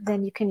 and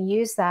then you can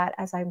use that,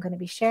 as I'm going to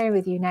be sharing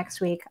with you next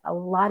week, a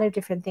lot of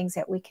different things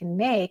that we can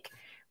make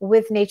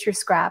with nature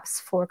scraps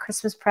for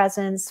Christmas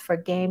presents, for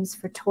games,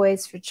 for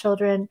toys, for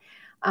children.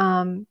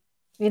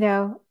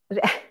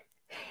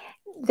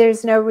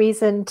 There's no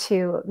reason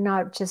to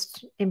not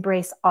just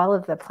embrace all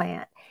of the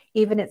plant,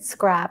 even its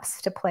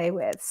scraps, to play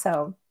with.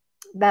 So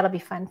that'll be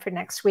fun for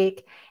next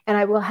week. And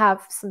I will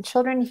have some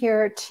children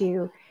here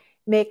to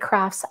make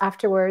crafts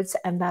afterwards,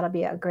 and that'll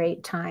be a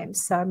great time.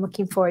 So I'm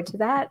looking forward to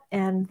that.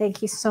 And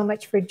thank you so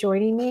much for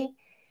joining me.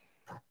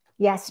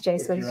 Yes,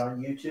 Jason. If you're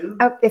on YouTube.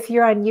 Oh, if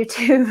you're on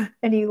YouTube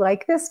and you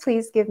like this,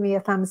 please give me a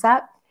thumbs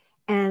up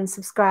and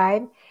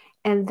subscribe.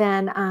 And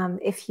then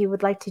if you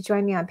would like to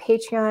join me on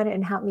Patreon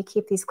and help me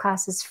keep these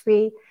classes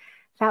free,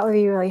 that would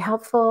be really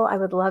helpful. I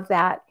would love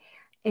that.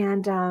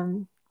 And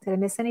did I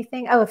miss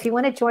anything? Oh, if you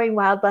want to join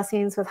Wild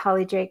Blessings with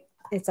Holly Drake,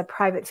 it's a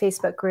private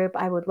Facebook group.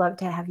 I would love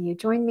to have you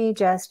join me.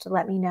 Just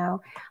let me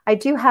know. I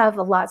do have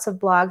lots of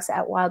blogs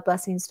at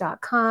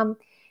wildblessings.com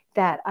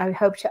that I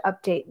hope to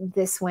update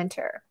this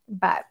winter,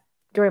 but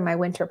during my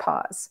winter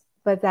pause.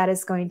 But that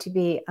is going to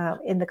be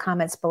in the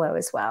comments below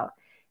as well.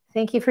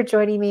 Thank you for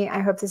joining me. I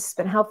hope this has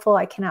been helpful.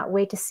 I cannot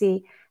wait to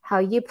see how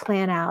you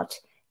plan out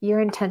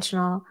your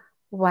intentional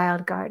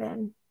wild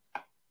garden.